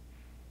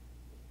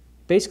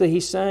 Basically,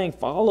 He's saying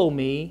follow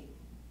me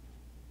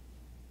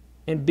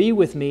and be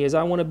with me as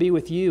I want to be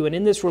with you. And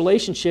in this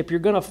relationship, you're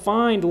going to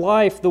find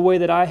life the way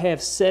that I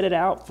have set it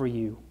out for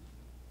you.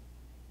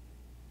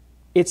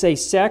 It's a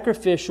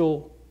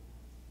sacrificial,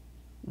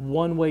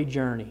 one-way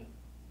journey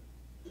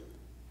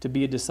to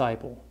be a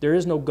disciple. There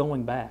is no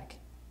going back.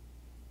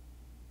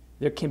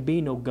 There can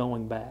be no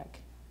going back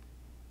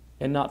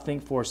and not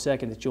think for a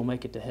second that you'll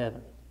make it to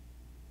heaven.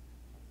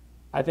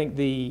 I think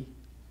the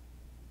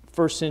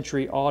first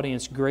century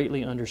audience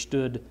greatly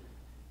understood,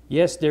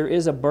 yes, there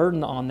is a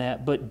burden on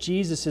that, but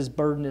Jesus'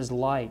 burden is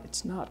light.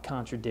 It's not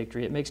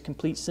contradictory. It makes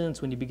complete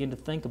sense when you begin to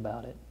think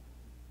about it.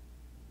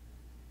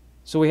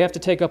 So we have to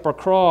take up our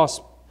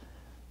cross.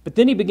 But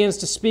then He begins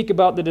to speak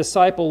about the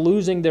disciple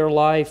losing their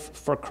life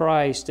for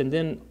Christ and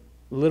then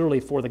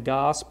literally for the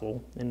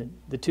gospel, and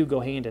the two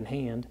go hand in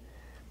hand.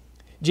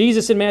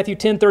 Jesus in Matthew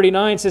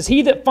 10:39 says,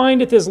 He that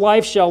findeth his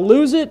life shall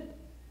lose it,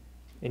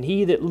 and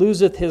he that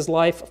loseth his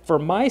life for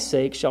my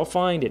sake shall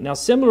find it. Now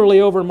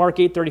similarly over in Mark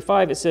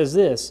 8:35 it says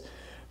this,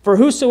 For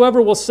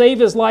whosoever will save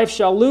his life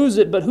shall lose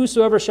it, but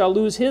whosoever shall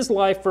lose his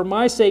life for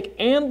my sake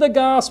and the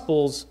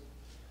gospel's,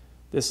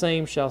 the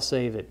same shall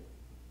save it.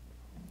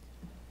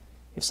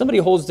 If somebody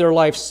holds their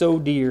life so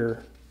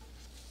dear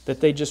that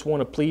they just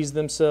want to please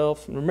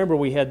themselves, remember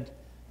we had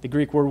the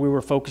Greek word we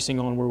were focusing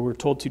on where we were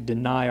told to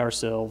deny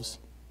ourselves.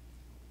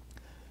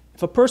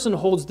 If a person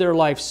holds their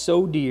life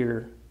so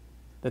dear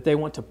that they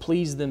want to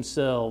please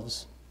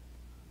themselves.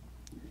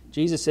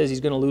 Jesus says he's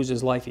going to lose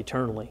his life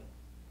eternally.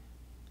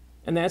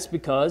 And that's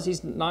because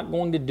he's not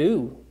going to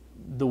do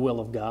the will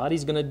of God.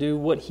 He's going to do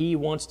what he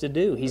wants to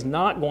do. He's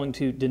not going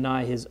to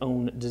deny his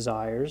own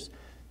desires,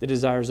 the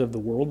desires of the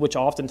world, which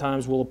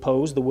oftentimes will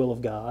oppose the will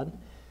of God.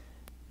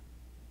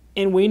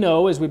 And we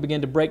know, as we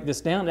begin to break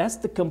this down, that's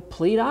the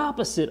complete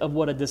opposite of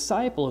what a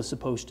disciple is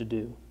supposed to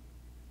do.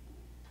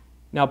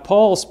 Now,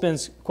 Paul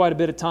spends quite a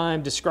bit of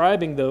time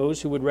describing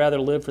those who would rather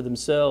live for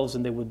themselves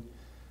than they would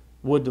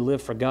to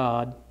live for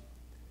God.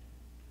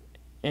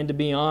 And to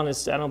be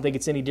honest, I don't think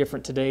it's any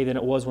different today than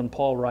it was when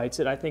Paul writes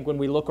it. I think when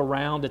we look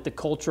around at the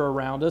culture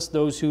around us,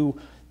 those who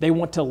they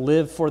want to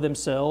live for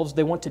themselves,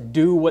 they want to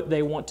do what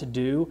they want to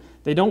do.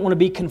 They don't want to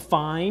be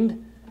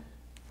confined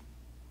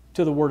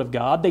to the Word of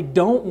God. They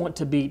don't want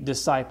to be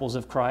disciples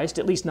of Christ,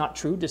 at least not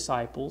true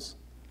disciples.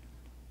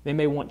 They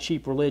may want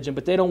cheap religion,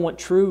 but they don't want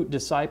true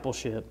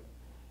discipleship.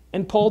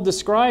 And Paul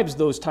describes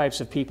those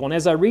types of people. And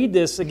as I read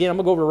this, again, I'm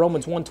going to go over to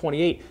Romans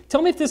 1:28.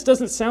 Tell me if this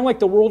doesn't sound like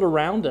the world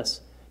around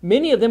us.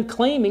 Many of them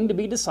claiming to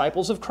be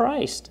disciples of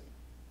Christ.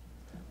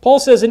 Paul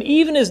says, and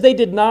even as they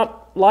did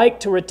not like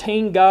to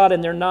retain God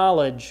in their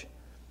knowledge,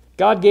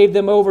 God gave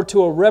them over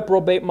to a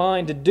reprobate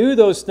mind to do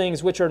those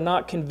things which are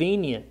not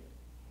convenient,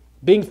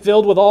 being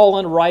filled with all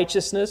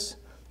unrighteousness,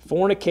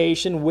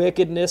 fornication,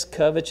 wickedness,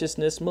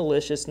 covetousness,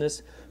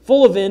 maliciousness,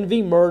 full of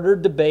envy, murder,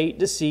 debate,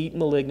 deceit,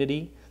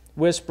 malignity,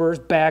 whisperers,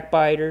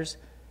 backbiters,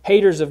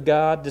 haters of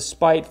God,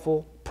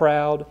 despiteful,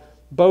 proud,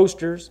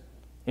 boasters,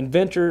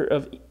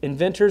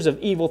 inventors of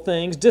evil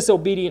things,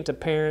 disobedient to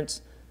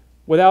parents,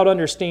 without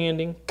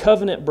understanding,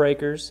 covenant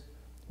breakers,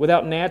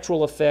 without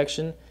natural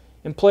affection,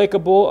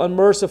 implacable,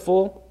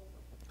 unmerciful,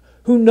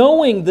 who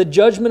knowing the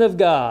judgment of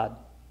God,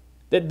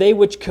 that they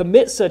which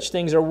commit such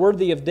things are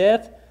worthy of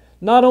death,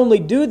 not only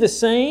do the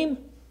same,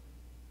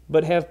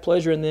 but have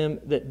pleasure in them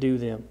that do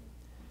them.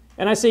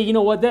 And I say, you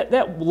know what,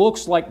 that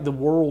looks like the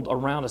world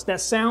around us.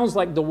 That sounds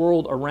like the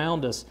world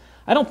around us.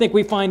 I don't think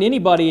we find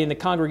anybody in the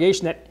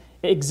congregation that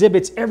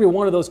exhibits every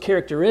one of those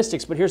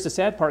characteristics, but here's the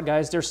sad part,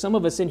 guys. There's some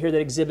of us in here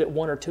that exhibit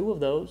one or two of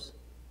those.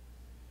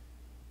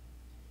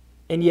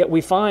 And yet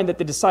we find that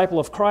the disciple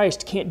of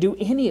Christ can't do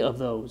any of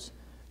those.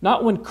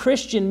 Not when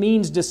Christian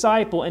means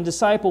disciple and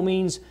disciple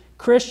means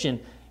Christian.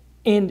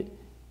 And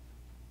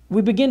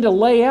we begin to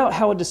lay out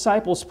how a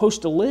disciple is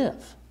supposed to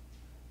live.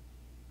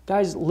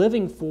 Guys,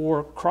 living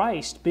for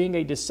Christ, being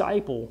a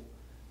disciple,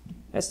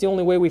 that's the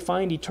only way we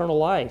find eternal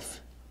life.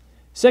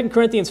 2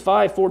 Corinthians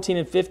 5:14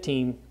 and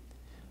 15,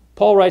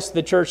 Paul writes to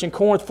the church in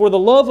Corinth, for the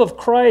love of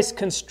Christ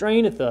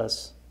constraineth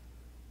us,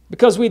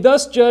 because we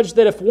thus judge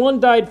that if one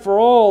died for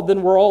all,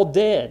 then we're all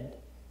dead,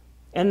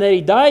 and that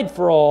he died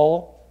for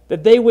all,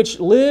 that they which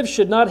live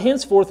should not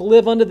henceforth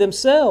live unto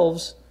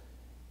themselves,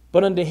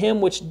 but unto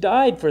him which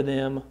died for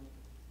them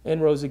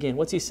and rose again.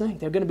 What's he saying?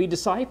 They're going to be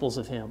disciples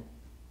of him.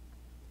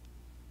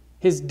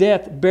 His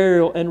death,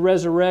 burial, and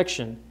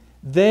resurrection,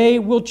 they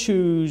will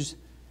choose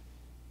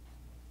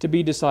to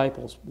be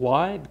disciples.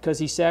 Why? Because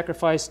he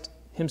sacrificed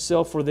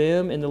himself for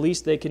them, and the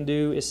least they can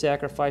do is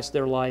sacrifice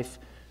their life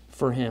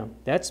for him.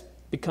 That's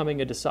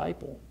becoming a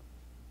disciple.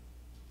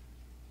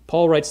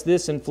 Paul writes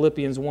this in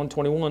Philippians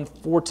 1:21,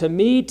 for to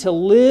me to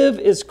live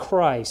is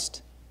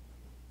Christ,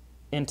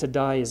 and to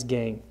die is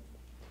gain.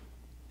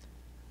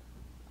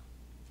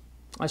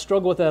 I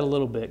struggle with that a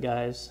little bit,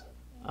 guys.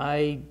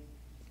 I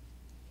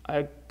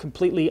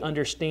completely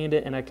understand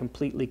it, and I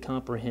completely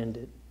comprehend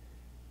it.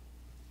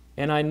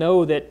 And I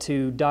know that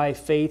to die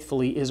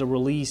faithfully is a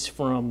release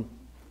from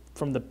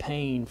the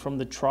pain, from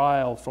the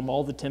trial, from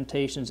all the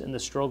temptations and the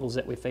struggles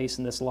that we face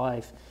in this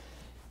life.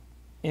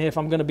 And if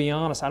I'm going to be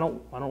honest, I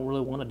don't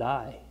really want to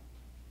die.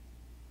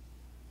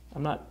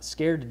 I'm not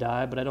scared to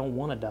die, but I don't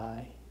want to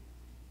die.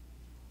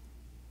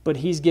 But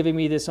he's giving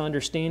me this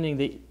understanding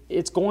that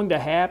it's going to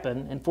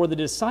happen, and for the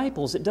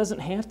disciples, it doesn't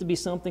have to be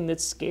something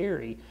that's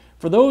scary.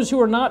 For those who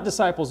are not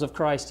disciples of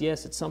Christ,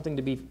 yes, it's something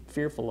to be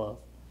fearful of.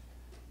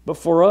 But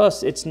for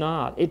us, it's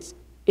not.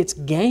 It's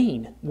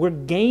gain. We're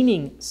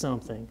gaining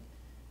something.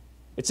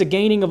 It's a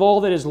gaining of all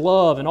that is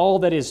love and all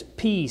that is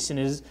peace and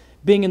is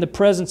being in the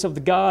presence of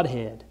the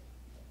Godhead,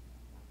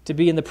 to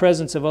be in the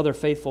presence of other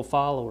faithful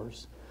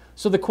followers.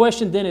 So the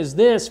question then is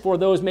this, for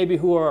those maybe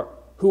who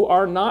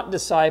are not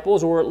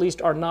disciples, or at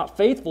least are not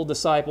faithful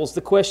disciples,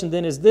 the question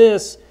then is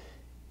this,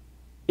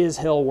 is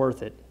hell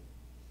worth it?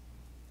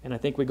 And I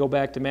think we go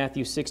back to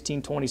Matthew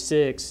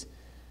 16:26,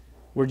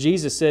 where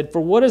Jesus said, for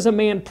what is a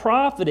man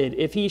profited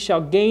if he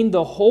shall gain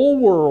the whole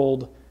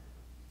world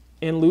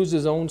and lose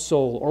his own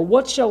soul? Or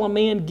what shall a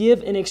man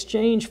give in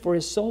exchange for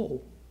his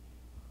soul?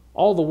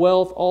 All the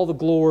wealth, all the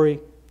glory,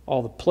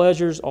 all the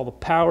pleasures, all the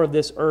power of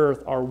this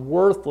earth are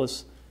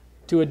worthless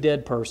to a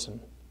dead person.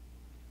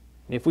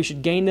 And if we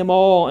should gain them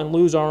all and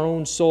lose our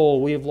own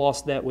soul, we have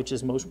lost that which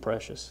is most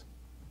precious.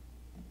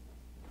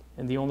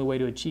 And the only way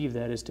to achieve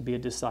that is to be a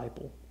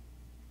disciple.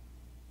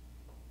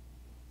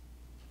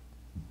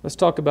 Let's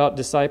talk about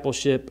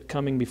discipleship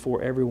coming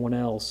before everyone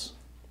else.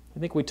 I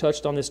think we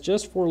touched on this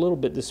just for a little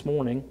bit this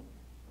morning.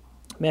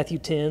 Matthew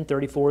 10,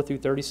 34 through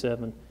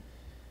 37.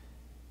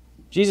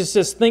 Jesus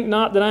says, "Think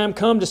not that I am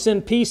come to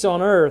send peace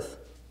on earth.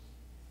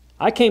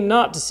 I came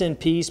not to send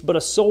peace, but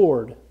a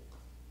sword.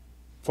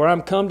 For I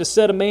am come to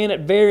set a man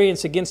at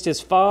variance against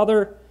his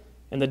father,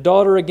 and the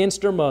daughter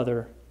against her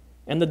mother,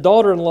 and the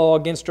daughter-in-law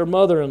against her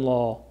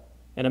mother-in-law.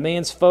 And a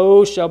man's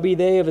foes shall be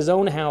they of his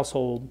own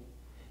household.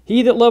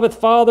 He that loveth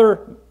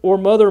father or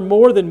mother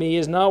more than me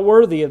is not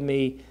worthy of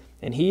me,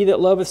 and he that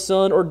loveth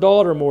son or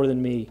daughter more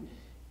than me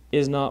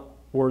is not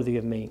worthy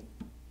of me."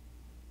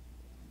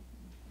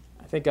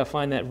 I think I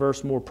find that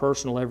verse more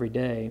personal every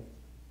day.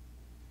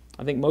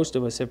 I think most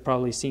of us have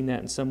probably seen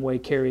that in some way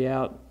carry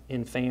out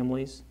in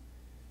families.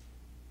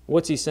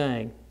 What's he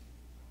saying?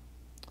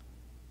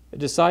 A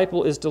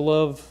disciple is to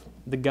love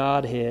the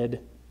Godhead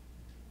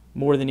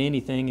more than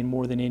anything and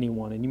more than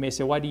anyone. And you may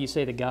say, why do you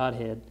say the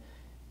Godhead?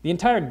 The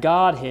entire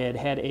Godhead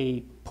had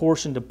a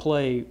portion to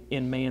play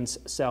in man's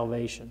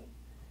salvation.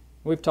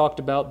 We've talked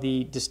about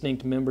the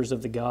distinct members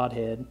of the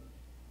Godhead,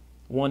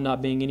 one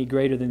not being any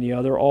greater than the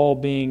other, all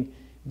being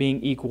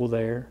equal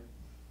there.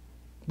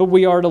 But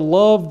we are to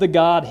love the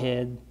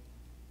Godhead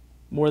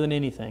more than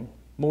anything,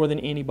 more than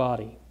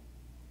anybody.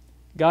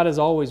 God has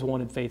always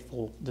wanted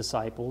faithful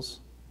disciples,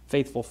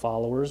 faithful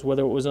followers,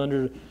 whether it was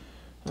under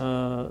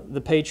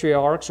the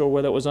patriarchs or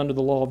whether it was under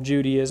the law of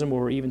Judaism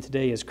or even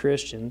today as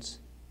Christians.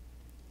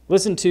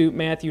 Listen to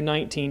Matthew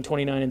 19,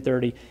 29 and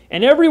 30.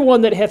 "And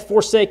everyone that hath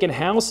forsaken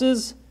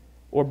houses,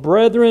 or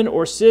brethren,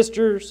 or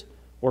sisters,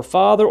 or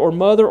father, or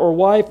mother, or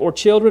wife, or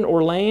children,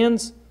 or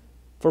lands,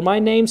 for my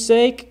name's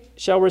sake,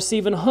 shall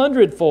receive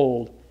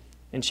 100-fold,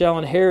 and shall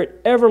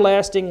inherit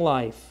everlasting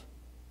life.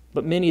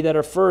 But many that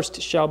are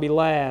first shall be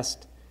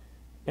last,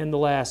 and the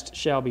last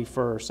shall be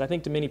first." I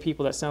think to many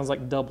people that sounds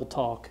like double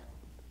talk.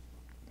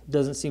 It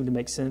doesn't seem to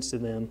make sense to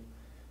them.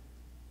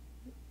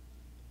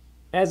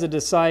 As a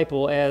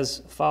disciple,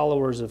 as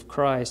followers of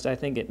Christ, I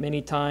think at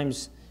many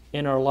times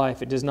in our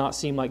life it does not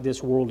seem like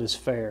this world is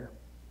fair.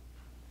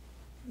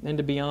 And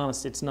to be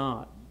honest, it's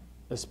not,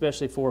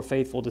 especially for a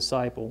faithful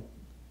disciple.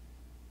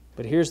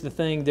 But here's the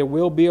thing, there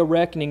will be a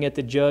reckoning at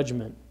the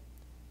judgment,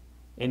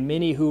 and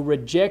many who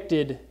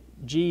rejected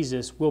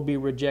Jesus will be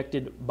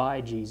rejected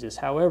by Jesus.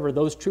 However,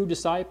 those true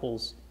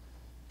disciples,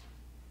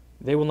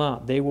 they will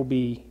not. They will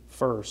be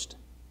first.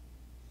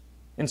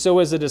 And so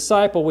as a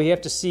disciple, we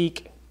have to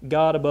seek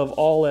God above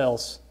all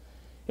else.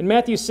 In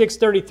Matthew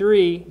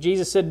 6:33,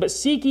 Jesus said, "But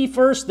seek ye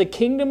first the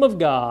kingdom of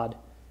God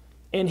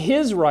and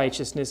His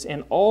righteousness,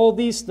 and all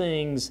these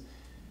things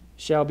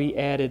shall be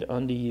added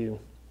unto you."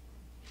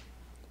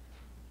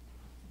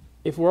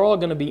 If we're all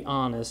going to be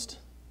honest,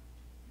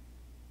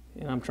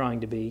 and I'm trying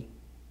to be,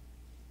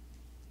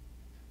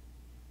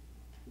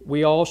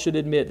 we all should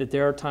admit that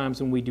there are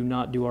times when we do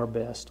not do our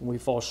best. We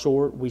fall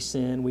short, we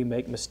sin, we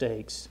make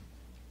mistakes.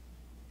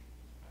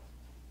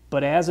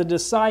 But as a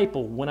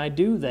disciple, when I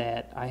do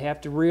that, I have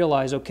to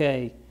realize,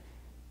 okay,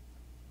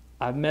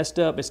 I've messed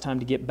up, it's time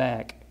to get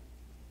back.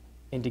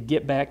 And to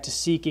get back to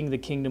seeking the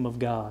kingdom of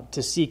God,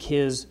 to seek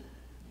His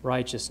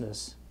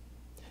righteousness.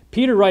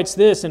 Peter writes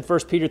this in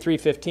 1 Peter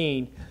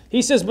 3:15.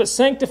 He says, "But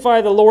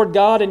sanctify the Lord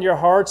God in your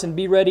hearts, and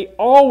be ready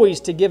always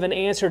to give an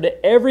answer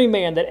to every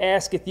man that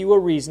asketh you a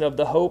reason of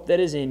the hope that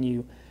is in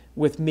you,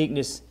 with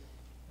meekness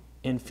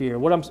and fear."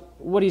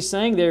 What he's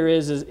saying there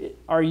is,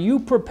 are you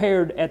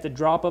prepared at the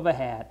drop of a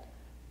hat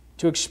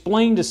to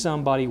explain to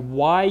somebody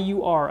why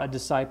you are a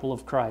disciple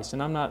of Christ?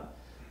 And I'm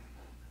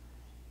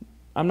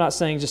not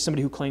saying just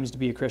somebody who claims to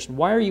be a Christian.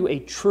 Why are you a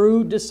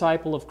true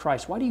disciple of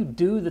Christ? Why do you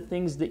do the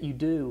things that you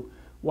do?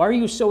 Why are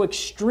you so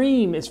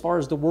extreme as far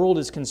as the world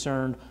is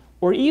concerned,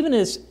 or even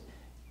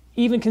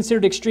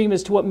considered extreme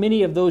as to what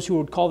many of those who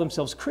would call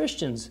themselves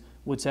Christians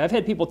would say? I've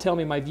had people tell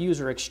me my views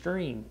are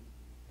extreme.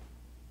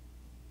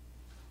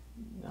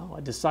 No,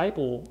 a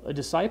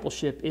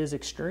discipleship is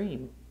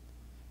extreme.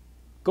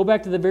 Go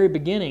back to the very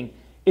beginning.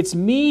 It's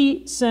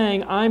me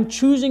saying I'm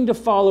choosing to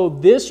follow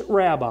this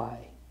rabbi,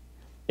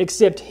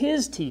 accept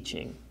his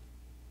teaching,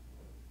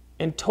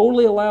 and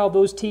totally allow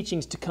those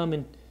teachings to come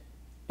in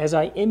as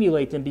I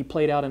emulate them, be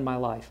played out in my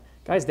life.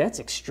 Guys,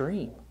 that's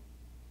extreme.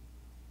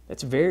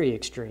 That's very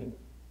extreme.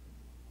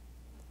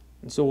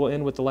 And so we'll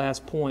end with the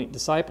last point.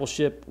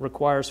 Discipleship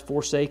requires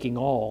forsaking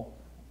all.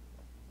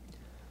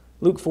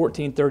 Luke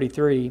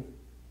 14:33.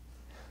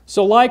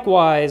 "So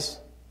likewise,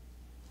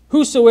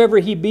 whosoever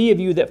he be of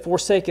you that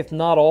forsaketh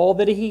not all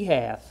that he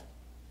hath,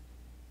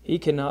 he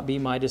cannot be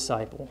my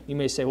disciple." You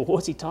may say, well,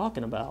 what's he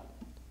talking about?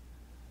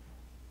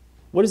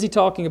 What is he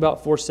talking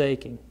about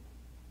forsaking?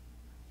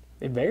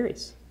 It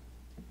varies.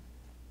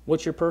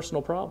 What's your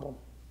personal problem?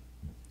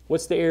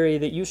 What's the area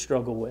that you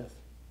struggle with?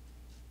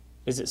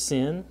 Is it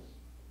sin?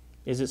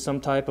 Is it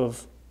some type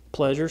of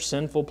pleasure,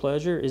 sinful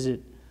pleasure? Do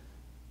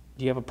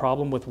you have a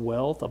problem with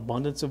wealth,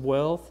 abundance of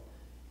wealth?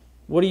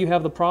 What do you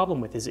have the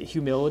problem with? Is it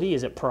humility?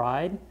 Is it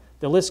pride?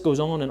 The list goes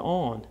on and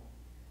on.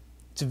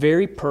 It's a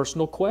very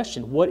personal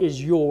question. What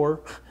is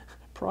your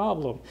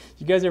problem?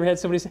 You guys ever had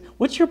somebody say,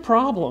 "What's your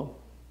problem?"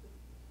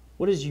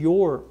 What is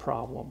your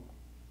problem?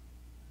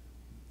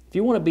 If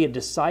you want to be a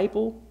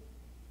disciple,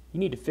 You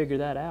need to figure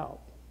that out.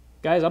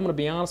 Guys, I'm going to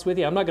be honest with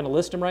you. I'm not going to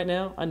list them right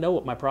now. I know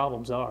what my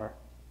problems are.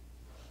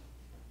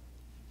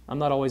 I'm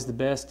not always the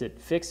best at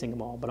fixing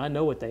them all, but I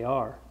know what they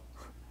are.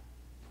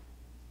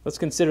 Let's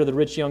consider the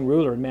rich young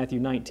ruler in Matthew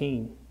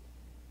 19.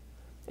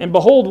 And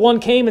behold, one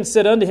came and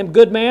said unto him,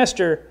 Good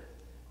master,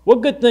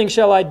 what good thing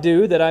shall I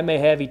do that I may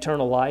have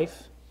eternal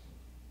life?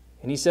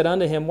 And he said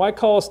unto him, Why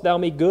callest thou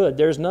me good?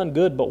 There is none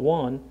good but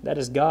one, that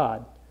is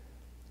God.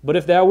 But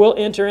if thou wilt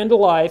enter into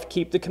life,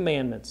 keep the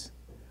commandments.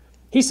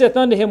 He saith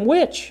unto him,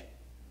 Which?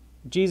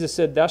 Jesus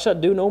said, Thou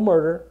shalt do no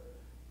murder,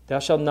 thou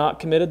shalt not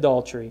commit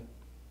adultery,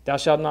 thou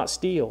shalt not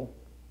steal,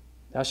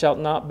 thou shalt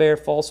not bear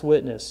false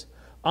witness,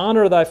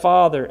 honor thy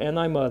father and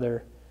thy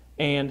mother,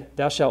 and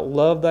thou shalt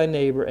love thy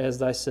neighbor as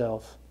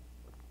thyself.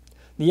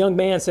 The young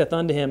man saith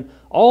unto him,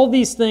 All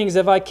these things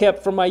have I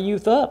kept from my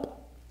youth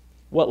up.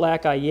 What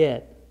lack I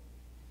yet?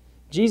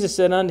 Jesus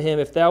said unto him,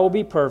 If thou wilt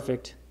be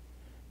perfect,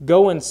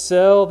 go and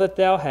sell that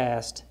thou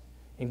hast,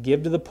 and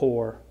give to the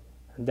poor,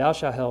 and thou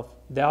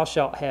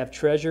shalt have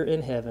treasure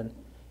in heaven. And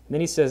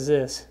then he says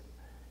this,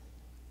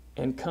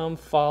 And come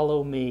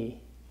follow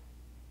me.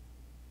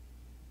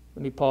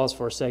 Let me pause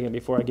for a second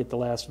before I get the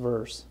last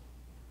verse.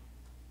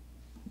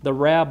 The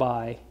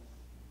rabbi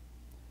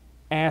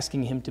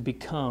asking him to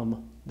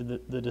become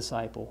the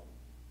disciple.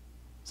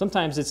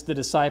 Sometimes it's the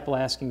disciple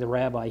asking the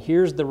rabbi.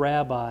 Here's the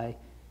rabbi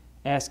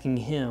asking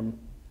him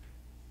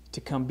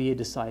to come be a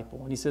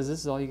disciple. And he says, this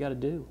is all you got to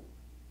do.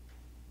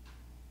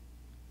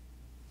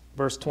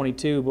 Verse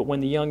 22, But when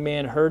the young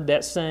man heard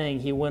that saying,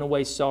 he went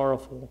away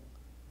sorrowful,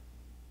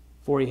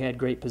 for he had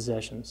great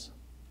possessions.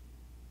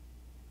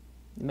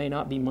 It may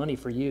not be money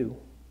for you.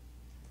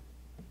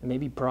 It may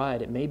be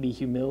pride. It may be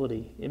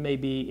humility. It may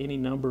be any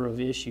number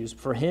of issues.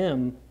 For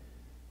him,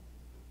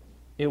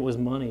 it was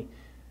money.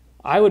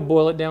 I would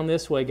boil it down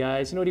this way,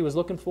 guys. You know what he was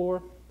looking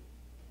for?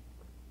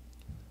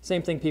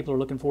 Same thing people are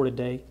looking for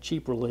today,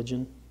 cheap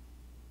religion.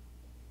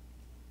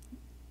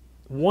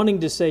 Wanting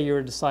to say you're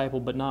a disciple,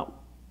 but not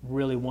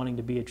really wanting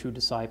to be a true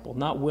disciple.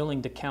 Not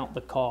willing to count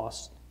the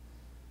cost.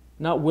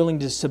 Not willing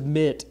to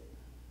submit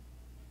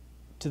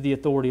to the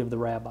authority of the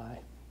rabbi.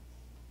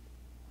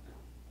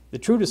 The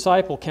true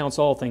disciple counts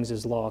all things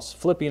as loss.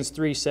 Philippians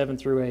 3, 7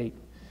 through 8.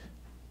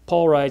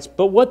 Paul writes,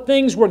 But what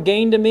things were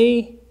gain to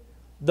me,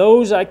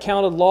 those I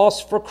counted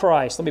loss for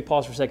Christ. Let me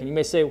pause for a second. You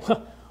may say,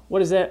 well,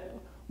 what is that?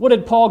 What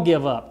did Paul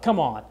give up? Come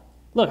on.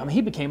 Look,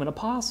 he became an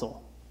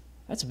apostle.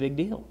 That's a big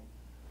deal.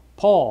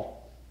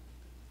 Paul,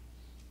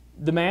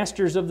 the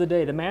masters of the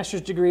day, the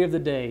master's degree of the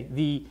day,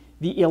 the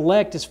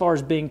elect as far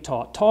as being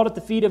taught at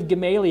the feet of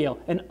Gamaliel,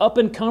 an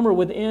up-and-comer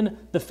within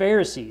the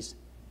Pharisees.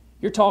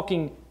 You're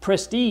talking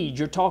prestige,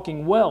 you're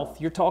talking wealth,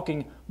 you're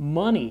talking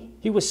money.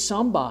 He was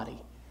somebody.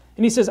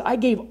 And he says, I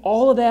gave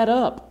all of that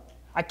up.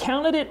 I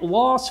counted it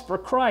loss for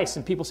Christ.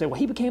 And people say, well,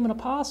 he became an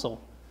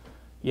apostle.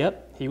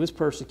 Yep, he was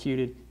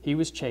persecuted, he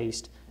was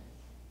chased.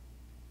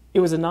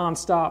 It was a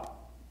nonstop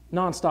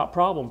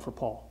problem for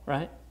Paul,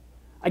 right?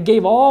 I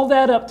gave all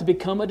that up to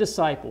become a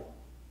disciple.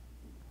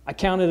 I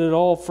counted it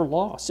all for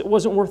loss. It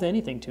wasn't worth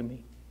anything to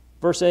me.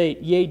 Verse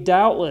 8, Yea,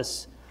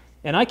 doubtless,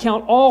 and I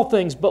count all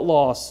things but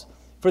loss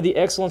for the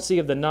excellency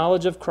of the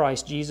knowledge of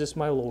Christ Jesus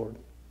my Lord,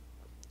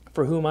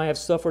 for whom I have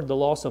suffered the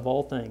loss of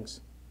all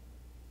things,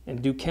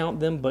 and do count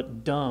them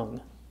but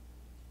dung,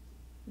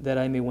 that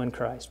I may win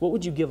Christ. What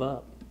would you give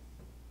up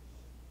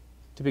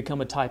to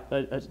become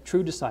a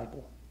true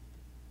disciple?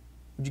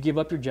 Would you give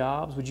up your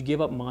jobs? Would you give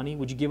up money?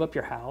 Would you give up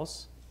your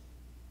house?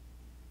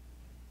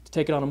 To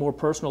take it on a more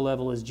personal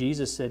level, as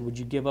Jesus said, would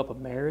you give up a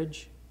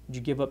marriage? Would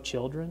you give up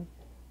children?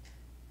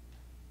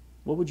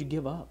 What would you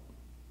give up?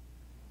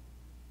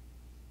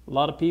 A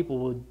lot of people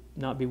would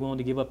not be willing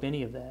to give up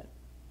any of that.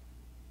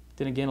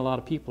 Then again, a lot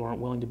of people aren't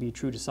willing to be a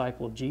true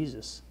disciple of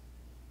Jesus.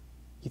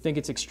 You think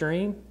it's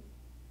extreme?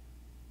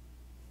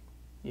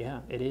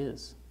 Yeah, it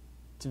is.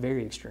 It's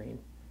very extreme.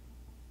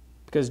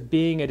 Because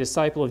being a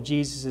disciple of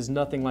Jesus is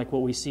nothing like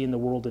what we see in the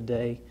world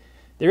today.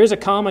 There is a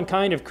common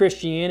kind of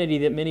Christianity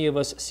that many of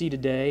us see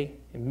today,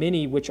 and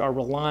many which are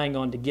relying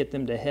on to get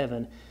them to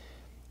heaven.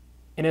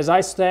 And as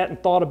I sat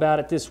and thought about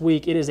it this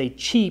week, it is a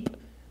cheap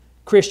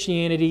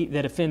Christianity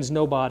that offends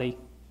nobody,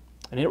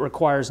 and it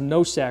requires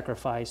no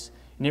sacrifice,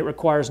 and it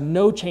requires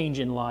no change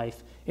in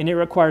life, and it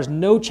requires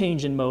no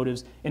change in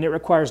motives, and it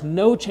requires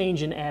no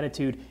change in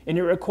attitude, and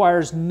it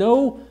requires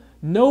no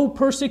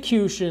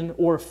persecution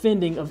or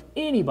offending of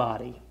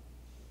anybody.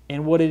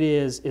 And what it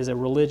is a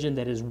religion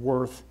that is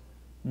worth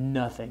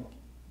nothing.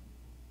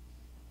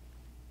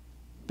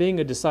 Being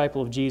a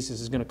disciple of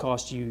Jesus is going to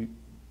cost you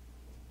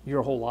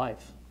your whole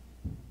life.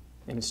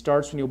 And it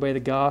starts when you obey the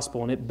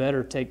gospel, and it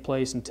better take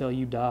place until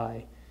you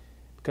die.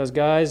 Because,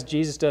 guys,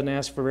 Jesus doesn't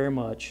ask for very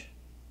much.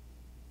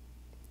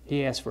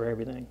 He asks for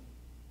everything.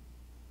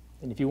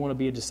 And if you want to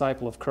be a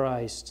disciple of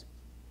Christ,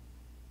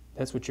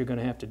 that's what you're going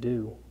to have to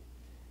do.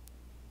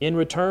 In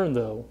return,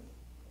 though,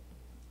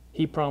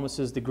 He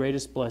promises the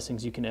greatest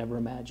blessings you can ever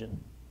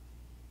imagine.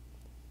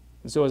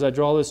 And so as I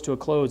draw this to a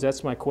close,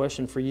 that's my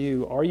question for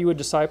you. Are you a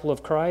disciple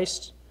of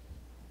Christ?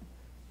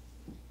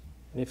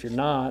 And if you're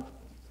not,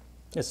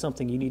 That's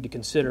something you need to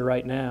consider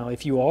right now.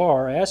 If you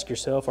are, ask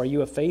yourself, are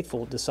you a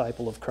faithful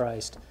disciple of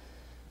Christ?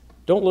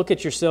 Don't look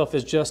at yourself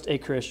as just a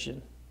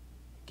Christian.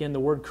 Again, the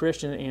word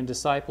Christian and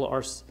disciple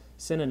are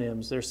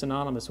synonyms. They're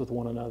synonymous with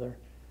one another.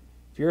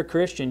 If you're a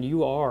Christian,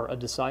 you are a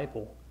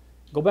disciple.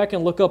 Go back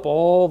and look up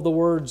all of the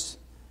words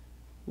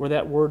where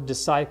that word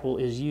disciple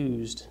is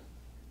used.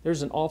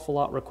 There's an awful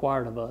lot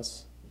required of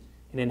us.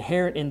 And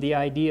inherent in the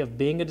idea of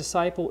being a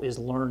disciple is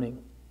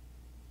learning.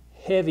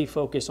 Heavy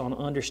focus on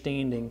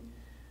understanding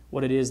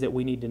what it is that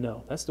we need to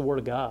know. That's the Word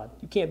of God.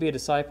 You can't be a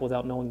disciple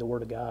without knowing the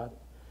Word of God.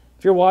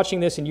 If you're watching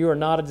this and you are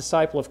not a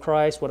disciple of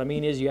Christ, what I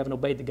mean is you haven't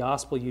obeyed the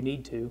gospel. You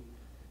need to.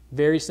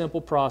 Very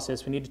simple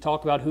process. We need to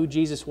talk about who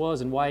Jesus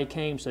was and why He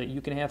came so that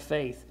you can have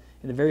faith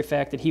in the very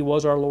fact that He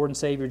was our Lord and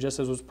Savior just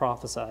as was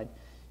prophesied.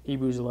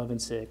 Hebrews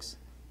 11:6.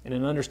 And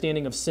an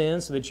understanding of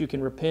sin so that you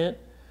can repent.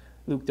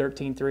 Luke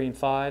 13:3 and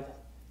 5.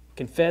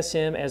 Confess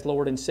Him as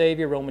Lord and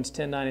Savior. Romans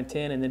 10:9 and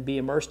 10. And then be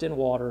immersed in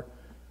water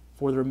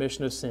for the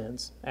remission of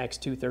sins. Acts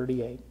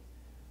 2:38.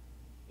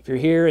 If you're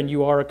here and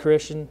you are a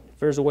Christian, if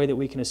there's a way that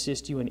we can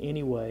assist you in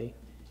any way,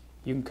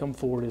 you can come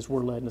forward as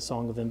we're led in a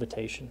song of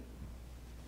invitation.